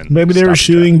 And Maybe they were stop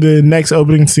shooting the next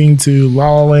opening scene to La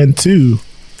La Land 2,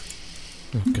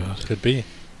 Oh God. Could be.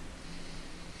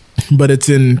 but it's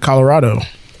in Colorado.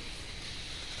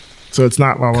 So it's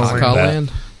not La La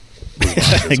Land.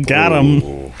 Land. Got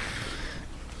him.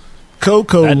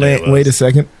 Coco That day Land. was. Wait a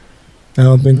second. I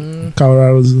don't think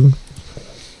Colorado's.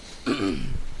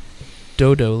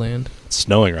 Dodo Land. It's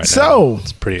snowing right So- now.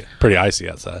 It's pretty icy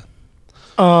outside.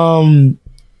 I'm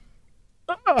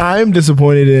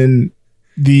disappointed in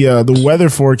the weather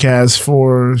forecast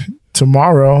for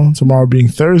tomorrow. Tomorrow being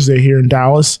Thursday here in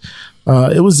Dallas.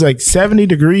 It was like 70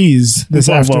 degrees this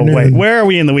afternoon. Wait, where are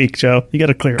we in the week, Joe? You got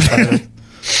to clarify that.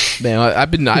 Man, I've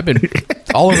been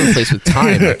all over the place with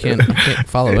time. I can't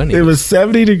follow any. It was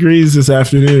 70 degrees this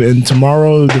afternoon, and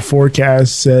tomorrow the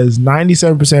forecast says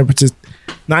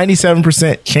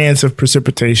 97% chance of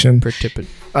precipitation.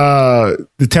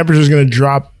 The temperature is going to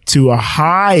drop to a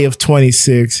high of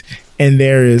 26, and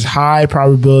there is high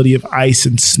probability of ice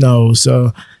and snow.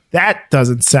 So that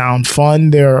doesn't sound fun.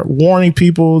 They're warning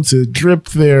people to drip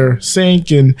their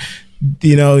sink and,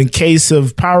 in case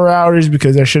of power outage,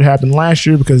 because that should happen last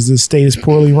year because the state is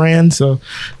poorly ran. So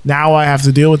now I have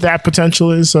to deal with that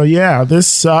potentially. So yeah, this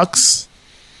sucks.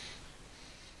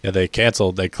 Yeah, they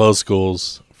closed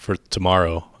schools for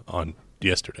tomorrow on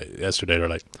yesterday. Yesterday they're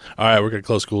like, all right, we're going to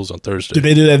close schools on Thursday. Did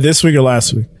they do that this week or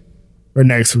last week or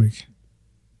next week?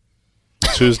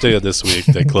 Tuesday of this week,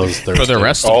 they closed Thursday. For the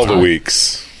rest of All the the time.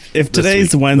 weeks. If This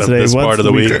today's week, Wednesday, this what's part of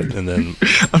the the week, weekend? and then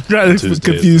I'm trying to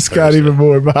Tuesday confuse to Scott Thursday. even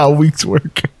more about how weeks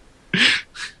work.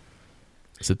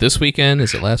 Is it this weekend?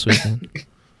 Is it last weekend?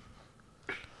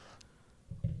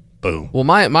 boom. Well,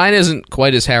 mine isn't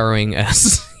quite as harrowing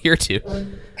as your two,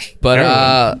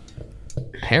 but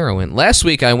heroin. Last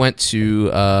week I went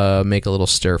to make a little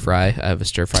stir fry. I have a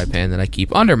stir fry pan that I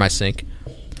keep under my sink.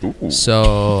 Ooh.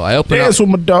 So I open up. Dance with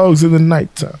my dogs in the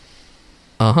nighttime.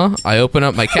 I open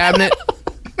up my cabinet,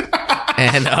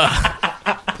 and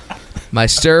my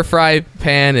stir fry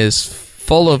pan is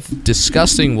full of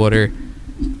disgusting water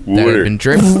that have been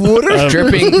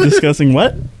dripping. Discussing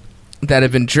what? That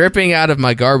have been dripping out of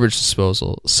my garbage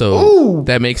disposal. So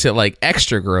that makes it like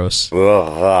extra gross.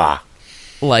 Ugh.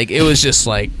 Like it was just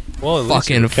like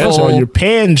fucking That's full. why your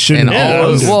pan shouldn't.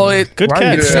 And all it Good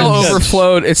catch. it still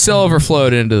overflowed. It still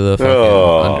overflowed into the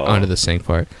fucking under the sink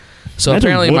part. So Imagine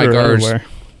apparently my water garbage. everywhere.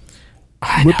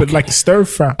 Whip it like a stir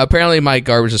fry Apparently my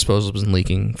garbage disposal was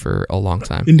leaking for a long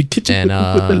time. in the kitchen.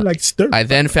 And whip it like stir. I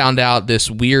then found out this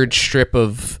weird strip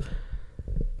of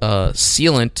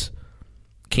sealant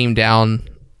came down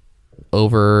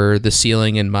over the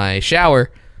ceiling in my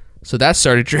shower, so that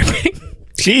started dripping.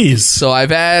 Jeez. So I've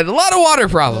had a lot of water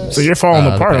problems. So you're falling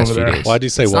apart the past over few there. days. Why'd you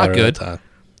say It's water not good at the time?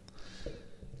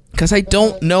 because I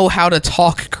don't know how to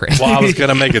talk, Chris. Well, I was going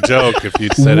to make a joke if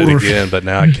you'd said it again, but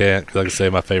now I can't. 'Cause like I say,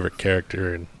 my favorite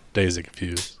character in Days of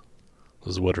Confused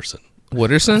was Wooderson.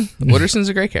 Wooderson's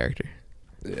a great character.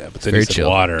 Yeah, but then Very you said chill.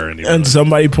 water. And, And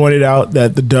somebody pointed out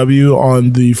that the W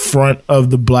on the front of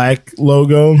the black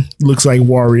logo looks like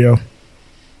Wario.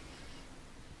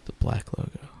 The black logo.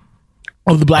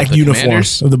 Of the black Of the uniform.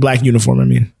 Commanders? Of the black uniform, I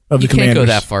mean. Of You the can't go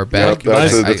Commanders. that far back. Yep,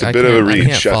 that's a bit of a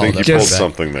reach. I follow think you that pulled far back.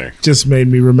 something there. Just made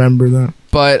me remember that.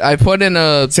 But I put in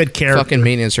a Said character. fucking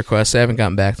maintenance request. They haven't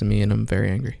gotten back to me, and I'm very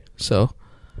angry. So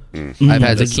I've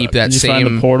had to keep that Did you find the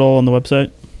same. portal on the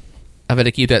website? I've had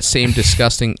to keep that same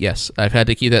disgusting. Yes, I've had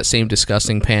to keep that same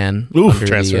disgusting pan Ooh, under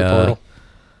transfer the, portal.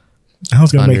 I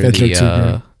was going to make under that joke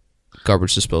the too.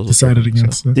 garbage disposal. Decided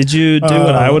against it. Did you do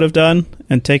what I would have done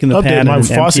and taken the Update, pan my and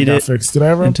faucet emptied got it fixed. Did I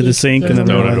ever into the update sink and then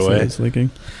Thrown it realized away. it was leaking?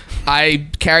 I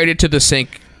carried it to the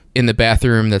sink in the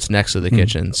bathroom that's next to the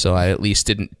kitchen, so I at least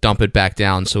didn't dump it back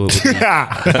down, so it would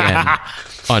be again,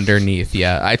 underneath.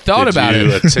 Yeah, I thought about Did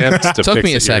you it. attempt to Took fix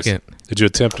me a it second. Did you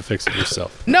attempt to fix it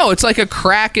yourself? No, it's like a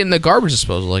crack in the garbage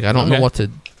disposal. Like I don't know what to.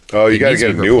 Oh, you it got to needs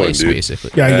get a be new one, replaced, dude.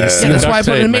 Basically. Yeah, Yeah, that's why I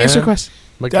put in a maintenance request.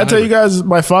 Did I tell you guys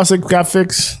my faucet got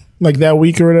fixed like that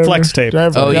week or whatever? Flex tape. Did I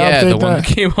ever Oh yeah, update the one that?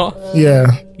 that came off. Yeah.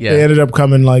 Yeah. They ended up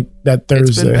coming like that Thursday.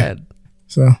 It's been bad.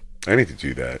 So I need to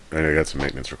do that. I got some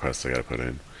maintenance requests I got to put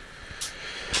in.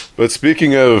 But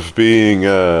speaking of being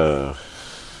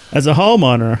As a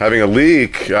homeowner, having a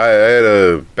leak, I had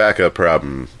a backup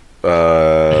problem.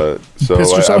 So Pissed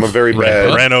yourself? I'm a very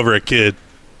bad. Ran over a kid.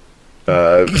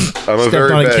 I'm a Stepped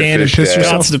very on a bad can and fish pissed dad.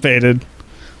 yourself? constipated.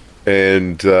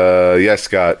 And yes,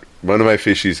 Scott, one of my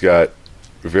fishies got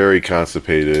very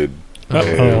constipated.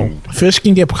 And fish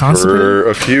can get constipated. for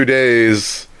a few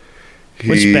days,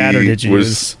 Which batter did you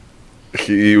use?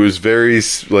 He was very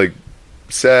like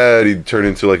sad. He turned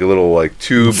into like a little like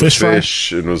tube Fish of fry?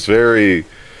 fish and was very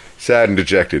sad and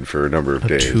dejected for a number of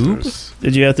days. tube? It was-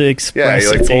 Did you have to yeah, express? he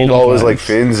like its pulled anal all his like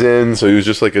glands? fins in, so he was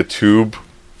just like a tube.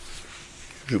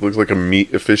 It looks like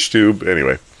a fish tube.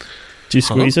 Anyway, Did you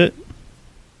squeeze it?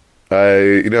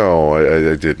 I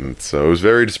didn't. So I was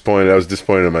very disappointed. I was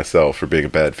disappointed in myself for being a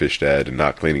bad fish dad and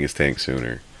not cleaning his tank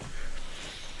sooner,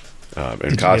 and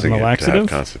Did you causing give him a it to have laxative?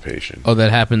 constipation. Oh,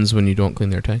 that happens when you don't clean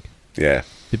their tank. Yeah,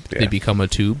 They become a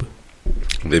tube.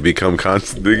 they become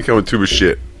They become a tube of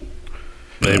shit.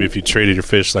 Maybe if you treated your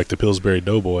fish like the Pillsbury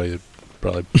Doughboy, it'd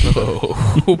probably.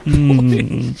 Oh,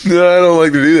 No, I don't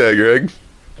like to do that, Greg.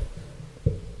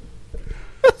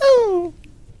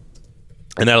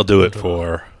 And that'll do it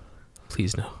for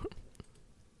please no.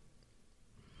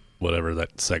 whatever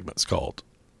that segment's called.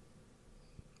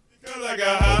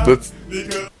 That's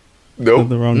nope.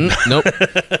 The wrong. Nope.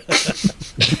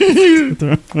 the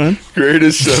wrong one.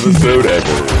 Greatest episode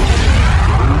ever.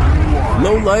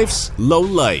 Low life's low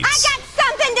lights.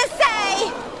 Something to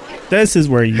say. This is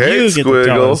where you Hey, get to tell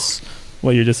Squiggle. us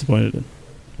what you're disappointed in.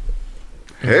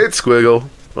 Hate Squiggle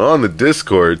on the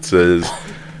Discord says,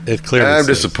 It clearly I'm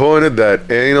says- disappointed that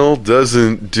Anal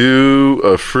doesn't do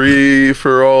a free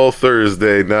for all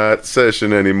Thursday night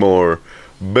session anymore.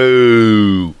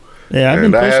 Boo. Yeah, I've been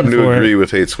And I pushing happen to for agree it.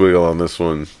 with Hate Squiggle on this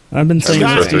one. I've been saying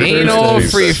That's this right. for Anal Thursday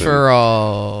free session. for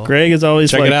all. Greg is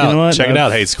always Check like, it out. you know what? Check it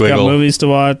out, Hate Got Squiggle. movies to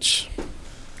watch.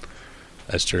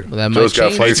 That's true. Well, that might Joe's got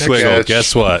change. flights Hey, to Squiggle, catch.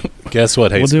 guess what? Guess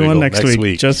what? Hey, We'll do one Squiggle, next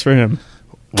week, just for him.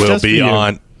 we'll just be for you.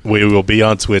 on. We will be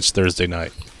on Twitch Thursday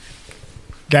night.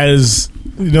 That is,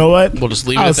 you know what? We'll just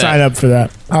leave it I'll at sign that. up for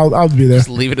that. I'll be there. Just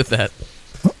leave it at that.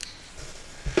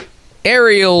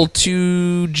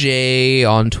 Ariel2J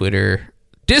on Twitter.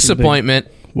 Disappointment.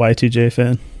 Y2J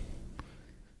fan.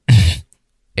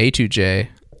 A2J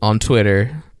on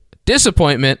Twitter.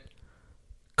 Disappointment.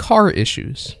 Car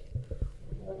issues.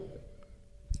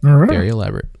 All right. Very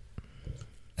elaborate.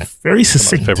 Very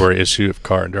succinct. February issue of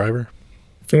Car and Driver.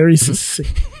 Very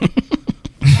succinct.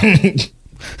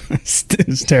 It's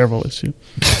a terrible issue.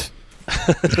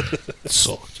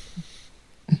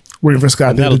 Wait for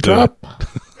Scott to That'll the do top.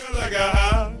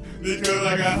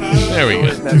 There we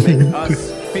go. That make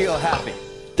us feel happy.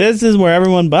 This is where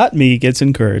everyone but me gets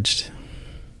encouraged.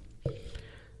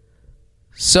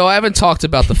 So I haven't talked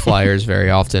about the Flyers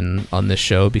very often on this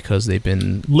show because they've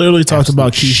been Literally talked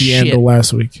about Keith shit. Yandel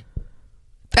last week.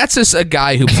 That's just a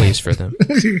guy who plays for them.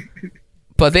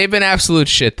 But they've been absolute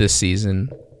shit this season.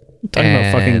 Talking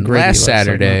about fucking Grady last last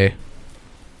Saturday.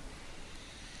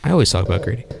 I always talk about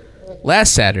Grady.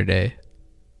 Last Saturday,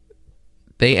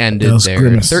 they ended That was their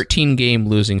grimace. 13-game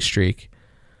losing streak.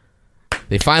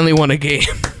 They finally won a game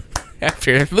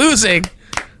after losing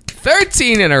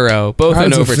 13 in a row, both How in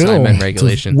does it overtime feel and to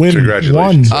regulation. win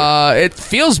Congratulations. one? It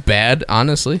feels bad,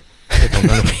 honestly.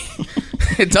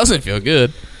 It doesn't feel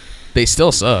good. They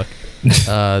still suck.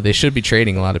 They should be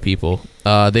trading a lot of people.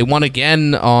 They won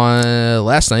again on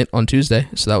last night on Tuesday,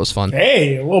 so that was fun.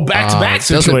 Hey, a little back-to-back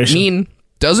situation.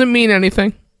 Doesn't mean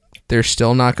anything. They're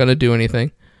still not going to do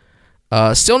anything.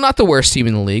 Still not the worst team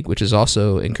in the league, which is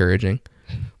also encouraging.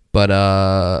 But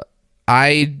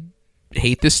I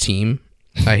hate this team.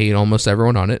 I hate almost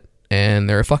everyone on it, and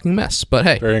they're a fucking mess. But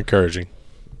hey, Very encouraging.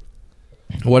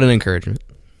 what an encouragement.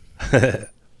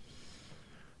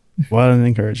 What an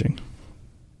encouraging.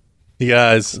 You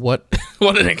guys, What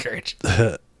an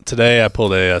encouragement. today I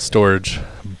pulled a storage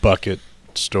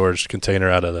container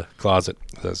out of the closet.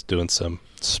 I was doing some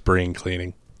spring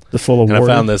cleaning, The full and I award.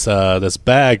 found this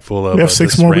bag full of. We have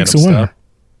 6 this more weeks random of winter. stuff.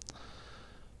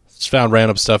 Just found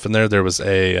random stuff in there. There was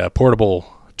a portable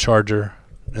charger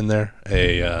in there,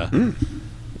 a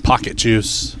pocket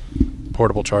juice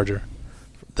portable charger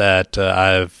that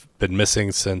I've been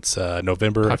missing since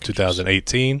November of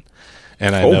 2018.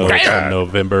 And I know it's in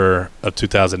November of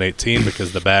 2018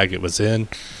 because the bag it was in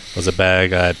was a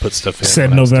bag I had put stuff in. Said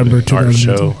when I was doing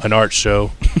November an art show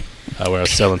where I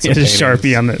was selling some It is paintings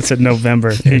Sharpie on it. It said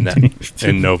November.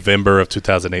 in November of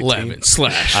 2018.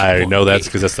 11/ I know that's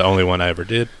because that's the only one I ever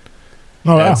did.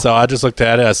 Oh, wow. And so I just looked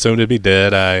at it. I assumed it'd be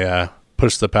dead. I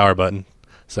pushed the power button.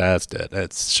 So that's dead.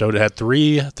 It showed it had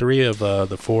three of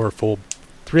the four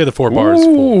bars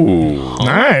full.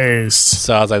 Nice.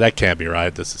 So I was like, that can't be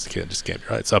right. Just can't be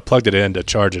right. So I plugged it in to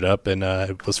charge it up, and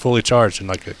it was fully charged in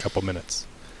like a couple minutes.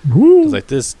 I was like,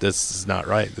 this is not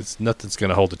right. Nothing's going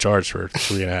to hold the charge for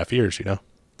 3.5 years, you know?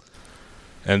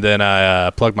 And then I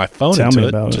plugged my phone into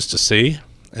it just to see,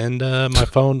 and my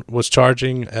phone was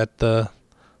charging at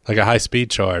like a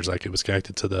high-speed charge, like it was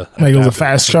connected to the... Like it was a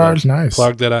fast charge? Nice.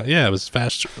 Plugged it out. Yeah, it was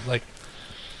fast. Like,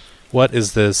 what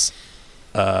is this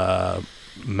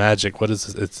magic. What is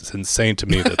this? It's insane to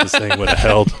me that this thing would have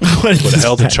held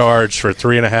a charge for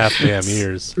 3.5 damn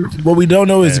years. What we don't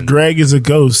know is Greg is a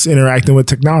ghost interacting with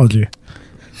technology.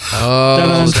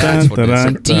 Oh, that's what it is.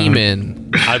 A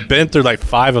demon. I've been through like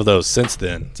 5 of those since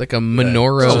then. It's like a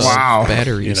menorah of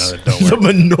batteries. That don't The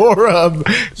work. menorah of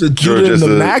the Judah and the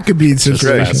Maccabees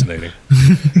situation. Fascinating.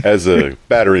 As a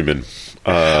batteryman.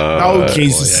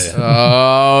 Jesus.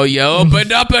 Oh, you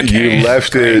opened up a can.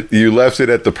 You left it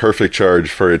at the perfect charge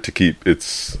for it to keep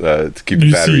its the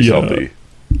batteries healthy.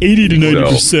 80 to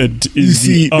 90% You is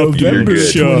see, the upward November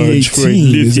charge for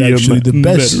 2018 is lithium actually the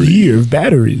best battery. year of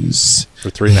batteries. For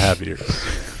 3.5 years.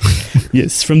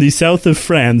 Yes, from the south of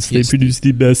France, they produce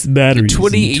the best batteries. The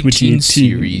 2018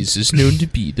 series is known to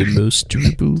be the most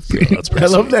durable. I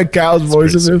love that Kyle's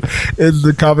voice of him is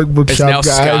the comic book It's shop now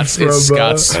guy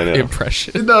Scott's I know.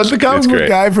 impression. No, the comic book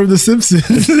guy from The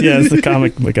Simpsons. Yeah, it's the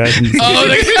comic book guy. From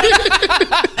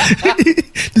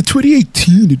The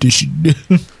 2018 edition.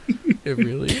 It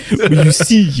really is. When you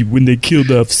see when they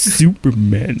killed off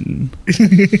Superman.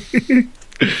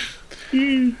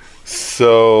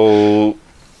 So,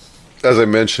 as I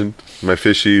mentioned, my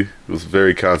fishy was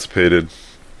very constipated.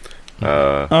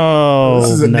 Oh,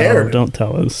 This is a no, narrative. don't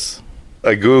tell us.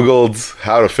 I Googled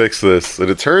how to fix this, and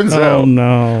it turns Oh, out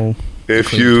no.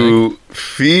 if you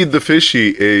feed the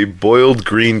fishy a boiled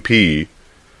green pea,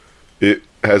 it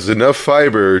has enough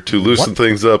fiber to loosen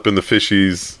things up in the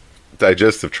fishy's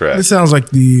digestive tract. This sounds like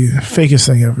the fakest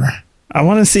thing ever. I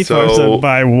want to see Farsa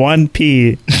buy 1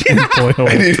 pea and boil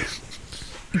it.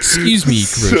 Excuse me,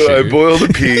 So I boiled a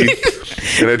pea,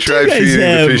 and I tried You guys feeding the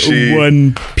have fishy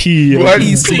 1 pea. What?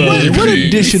 What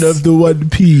edition of the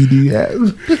 1P do you have?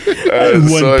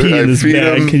 1 pea in this feed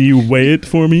bag. him. Can you weigh it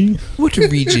for me? What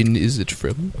region is it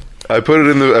from? I put it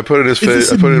in his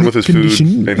this I put it in a with his condition?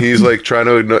 food, and he's like trying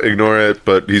to ignore it,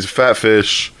 but he's a fat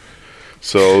fish,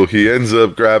 so he ends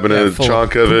up grabbing a full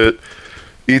chunk of it,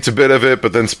 eats a bit of it,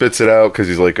 but then spits it out because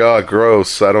he's like, "Oh,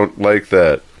 gross! I don't like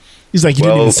that." He's like, you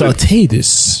didn't even saute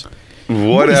this.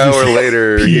 1 hour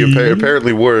later, he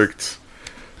apparently worked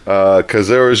because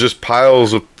there was just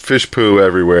piles of fish poo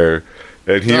everywhere,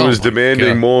 and he was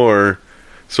demanding more.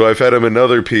 So I fed him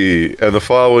another pea, and the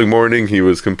following morning he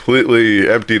was completely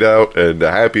emptied out and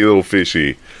a happy little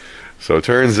fishy. So it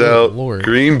turns out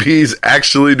green peas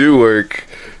actually do work,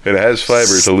 and it has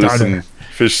fiber to loosen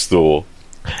fish stool.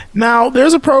 Now,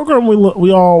 there's a program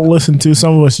we all listen to,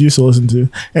 some of us used to listen to,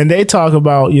 and they talk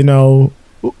about, who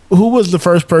was the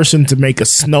first person to make a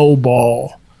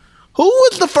snowball? Who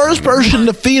was the first person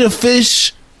to feed a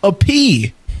fish a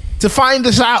pea to find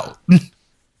this out?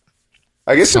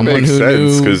 I guess Someone it makes who sense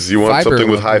knew because you want fiber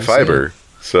something with high levels, yeah. fiber.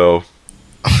 So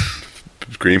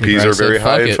green peas I are said, very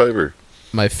high "Fuck in it. fiber.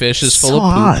 My fish is So full of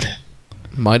odd.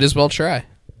 poop. Might as well try.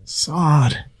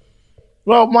 Sod.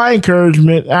 Well, my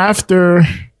encouragement after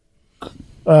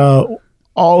all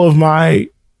of my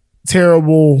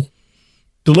terrible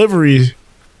delivery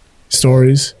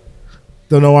stories.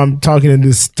 Don't know why I'm talking in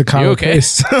this Takano okay?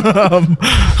 case.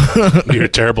 Your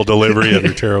terrible delivery of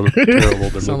your terrible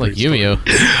delivery. Sound like Yumio.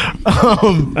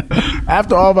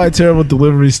 After all my terrible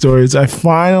delivery stories,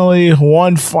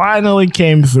 one finally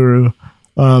came through.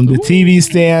 The TV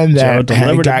stand that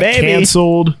delivered got a baby.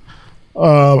 canceled.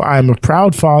 I'm a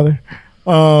proud father.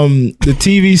 The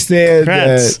TV stand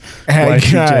Congrats, that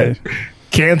had got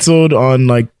canceled on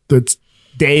like the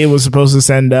day it was supposed to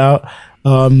send out.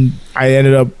 I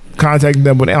ended up contacting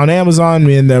them on Amazon.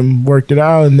 Me and them worked it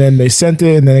out, and then they sent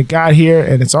it, and then it got here,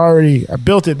 and I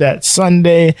built it that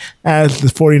Sunday as the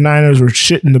 49ers were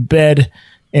shitting the bed,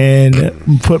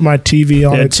 and put my TV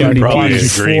on it so I could watch it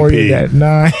for you that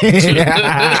night.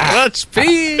 Let's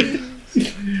be.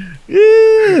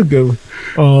 Yeah, good.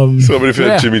 Somebody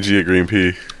fed Jimmy G a green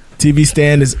pea. TV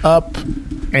stand is up,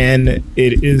 and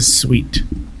it is sweet.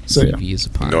 So yeah. TV is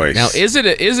upon. Nice. Now, is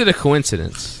it a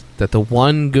coincidence that the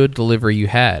one good delivery you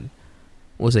had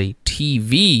was a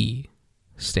TV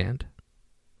stand?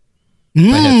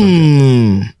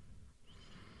 Mm.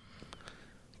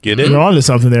 Get it? You're on to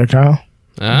something there, Kyle.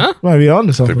 Huh? Might be on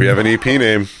to something. Think we have an EP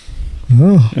name.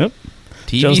 Oh. Yep.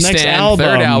 TV Joe's stand, next album.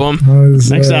 third album.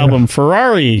 Next album,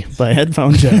 Ferrari by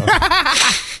Headphone Joe.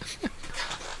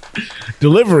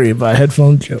 Delivery by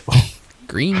Headphone Joe.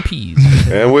 Green peas.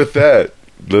 And with that,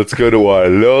 let's go to our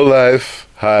low life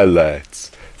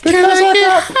highlights.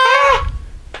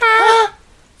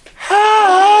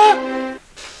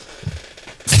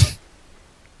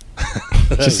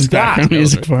 Just some background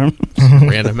music for him.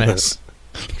 Random mess.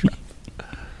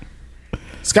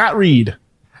 Scott Reed.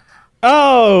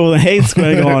 Oh, the hate's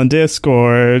going on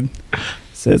Discord.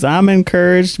 Says, I'm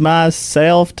encouraged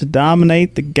myself to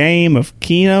dominate the game of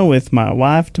Keno with my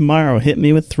wife tomorrow. Hit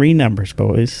me with 3 numbers,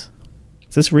 boys.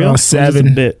 Is this real?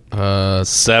 7. Bit?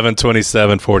 7,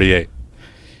 27, 48.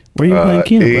 Where are you playing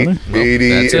Keno, 8, brother?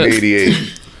 80, and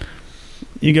 88.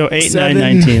 You go 8, 7,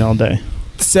 9, 19 all day.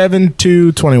 7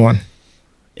 to 21.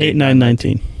 8, 9,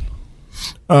 19.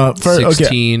 First,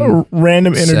 16, okay.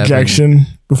 Random interjection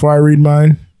before I read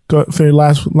mine. Go for your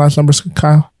last numbers,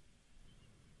 Kyle.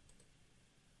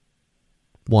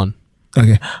 1.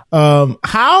 Okay.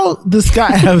 How does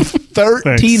Scott have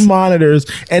 13 monitors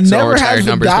and So never retired has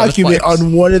the numbers by the document flex.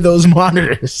 on one of those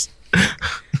monitors?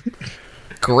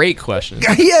 Great question.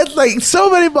 He has like so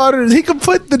many monitors. He could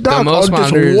put the doc most on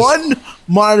just monitors one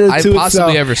monitor I've to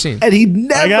possibly itself, ever seen. and he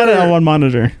never. I got it on one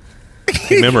monitor.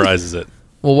 He memorizes it.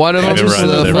 Well, one of them is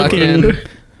memorizes the everything.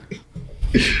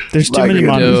 fucking There's too many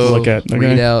monitors to look at. Okay?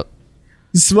 read out.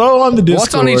 Slow on the Discord.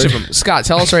 What's on each of them? Scott,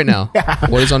 tell us right now.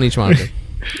 What is on each monitor?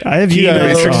 I have you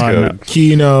on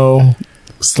Keno,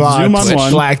 slots, Zoom on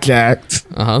one. blackjack.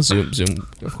 Zoom,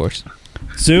 of course.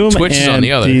 Zoom Twitch is and on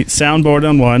the other. soundboard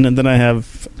on one, and then I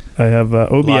have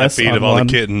OBS Live feed on of all one.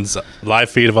 the kittens. Live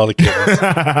feed of all the kittens.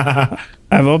 I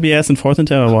have OBS and 4th and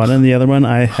 10 on one, and the other one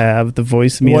I have the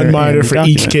voice meter. One monitor and the for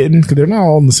document. each kitten because they're not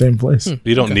all in the same place.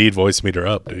 You don't need voice meter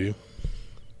up, do you?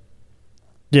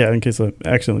 Yeah, in case I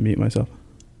accidentally mute myself.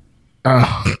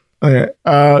 Okay.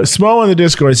 Smo on the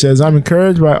Discord says, I'm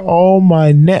encouraged by all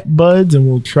my net buds and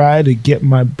will try to get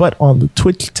my butt on the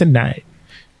Twitch tonight.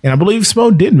 And I believe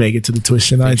Smo did make it to the Twitch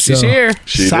tonight. She's so here.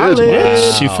 She solid. did.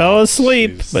 Wow. She fell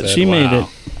asleep, but she made it.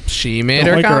 She made Don't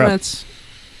her wake her up. comments.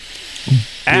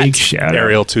 Big shout out.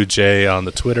 Ariel2J on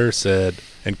the Twitter said,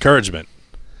 encouragement.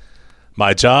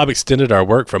 My job extended our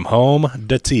work from home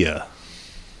to Tia.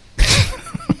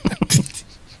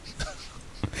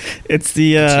 It's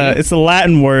the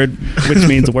Latin word which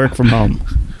means work from home.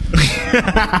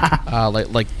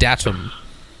 Like datum.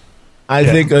 I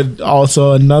think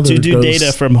also another To do ghost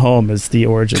data from home is the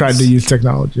origin. tried to use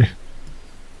technology.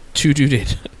 To do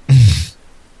data.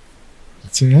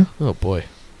 So, yeah. Oh boy.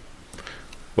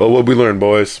 Well, what we learned,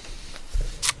 boys?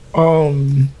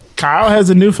 Kyle has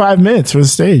a new 5 minutes for the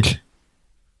stage.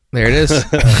 There it is.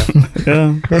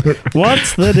 Yeah.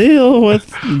 What's the deal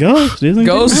with ghosts? Using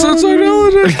Ghosts and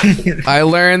technology? technology. I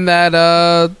learned that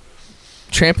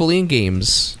trampoline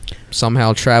games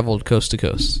somehow traveled coast to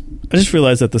coast. I just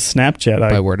realized that the Snapchat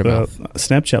By word of mouth.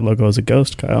 Snapchat logo is a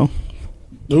ghost, Kyle.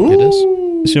 Ooh. It is.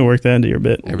 You should work that into your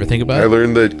bit. Ever think I about it?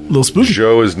 learned that Little spooky.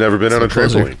 Joe has never been on a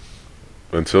closer. trampoline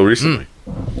until recently.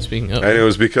 Speaking of, And it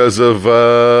was because of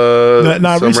Not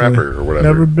some recently. rapper or whatever.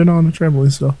 Never been on a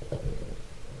trampoline still.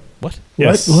 what?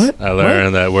 Yes. What? I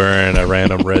learned that wearing a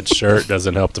random red shirt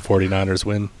doesn't help the 49ers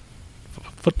win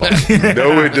football.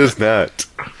 No, it does not.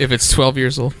 If it's 12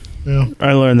 years old. Yeah.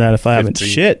 I learned that if I haven't 15.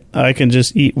 shit, I can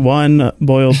just eat one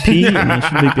boiled pea and I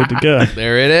should be good to go.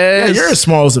 There it Yeah, is. you're as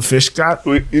small as a fish, Scott.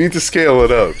 You need to scale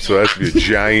it up, so it has to be a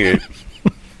giant.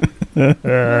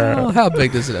 Oh, how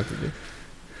big does it have to be?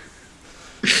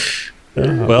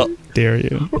 Well, Dare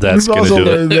you? that's We've going to also do it.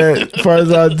 learned that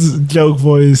Farzad's joke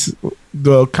voice,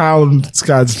 the Kyle and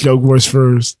Scott's joke voice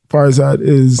first. Farzad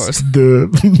is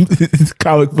the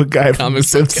comic book guy from The Comic book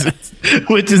Simpsons,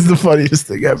 which is the funniest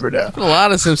thing ever now. A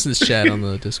lot of Simpsons chat on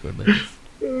the Discord lately.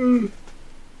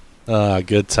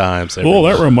 Good times. Oh, everyone.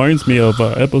 that reminds me of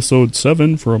episode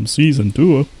 7 from season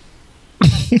 2.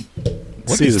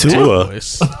 Season Tua? 2. I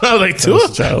was like, That Tua?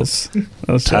 was Giles. That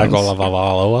was Giles.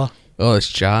 Tagovailoa. Oh, it's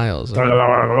Giles.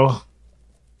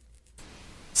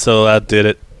 So that did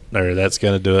it, or that's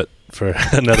going to do it for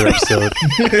another episode.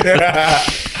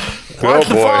 Oh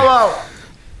boy.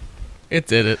 It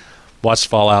did it. Watch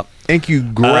Fallout. Thank you,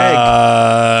 Greg.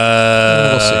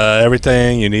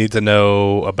 Everything you need to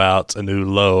know about A New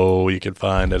Low, you can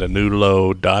find at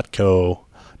anewlow.co.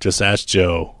 Just ask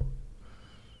Joe.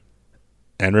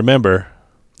 And remember,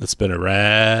 it's been a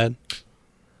rad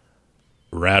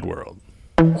world.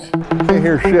 Can't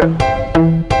hear shit.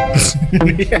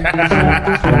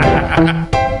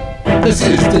 This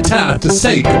is the time to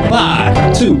say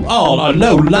goodbye to all our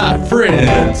low-life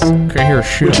friends. Can't hear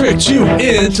shit. We tricked you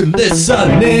into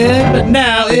listening, but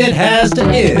now it has to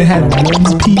end.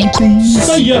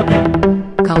 See ya.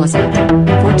 Call us at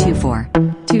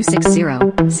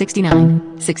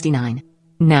 424-260-6969.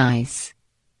 Nice.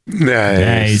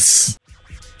 Nice.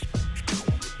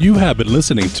 You have been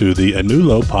listening to the A New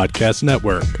Low Podcast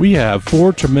Network. We have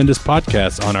 4 tremendous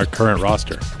podcasts on our current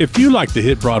roster. If you like the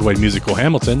hit Broadway musical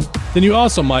Hamilton, then you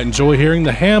also might enjoy hearing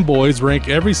the Ham Boys rank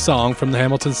every song from the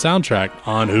Hamilton soundtrack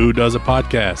on Who Does a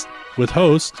Podcast. with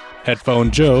hosts Headphone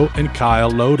Joe and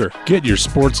Kyle Loader. Get your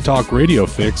sports talk radio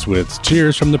fix with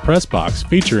Cheers from the Press Box,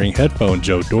 featuring Headphone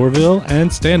Joe Dorville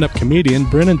and stand-up comedian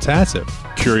Brennan Tassif.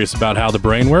 Curious about how the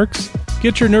brain works?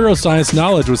 Get your neuroscience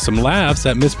knowledge with some laughs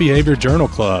at Misbehavior Journal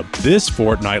Club. This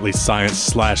fortnightly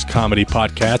science/comedy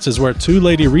podcast is where two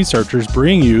lady researchers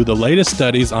bring you the latest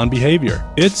studies on behavior.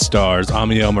 It stars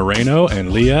Amiel Moreno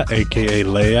and Leah, aka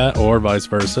Leia, or vice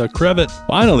versa, Crevitt.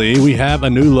 Finally, we have a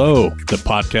new low. The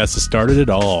podcast has started it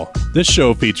all. This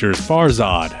show features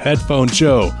Farzad, Headphone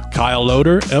Joe, Kyle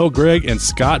Loader, L. Greg, and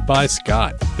Scott by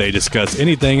Scott. They discuss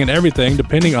anything and everything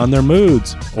depending on their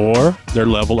moods or their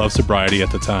level of sobriety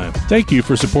at the time. Thank you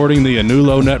for supporting the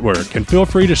Anulo Network, and feel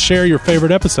free to share your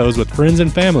favorite episodes with friends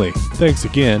and family. Thanks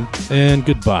again, and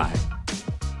goodbye.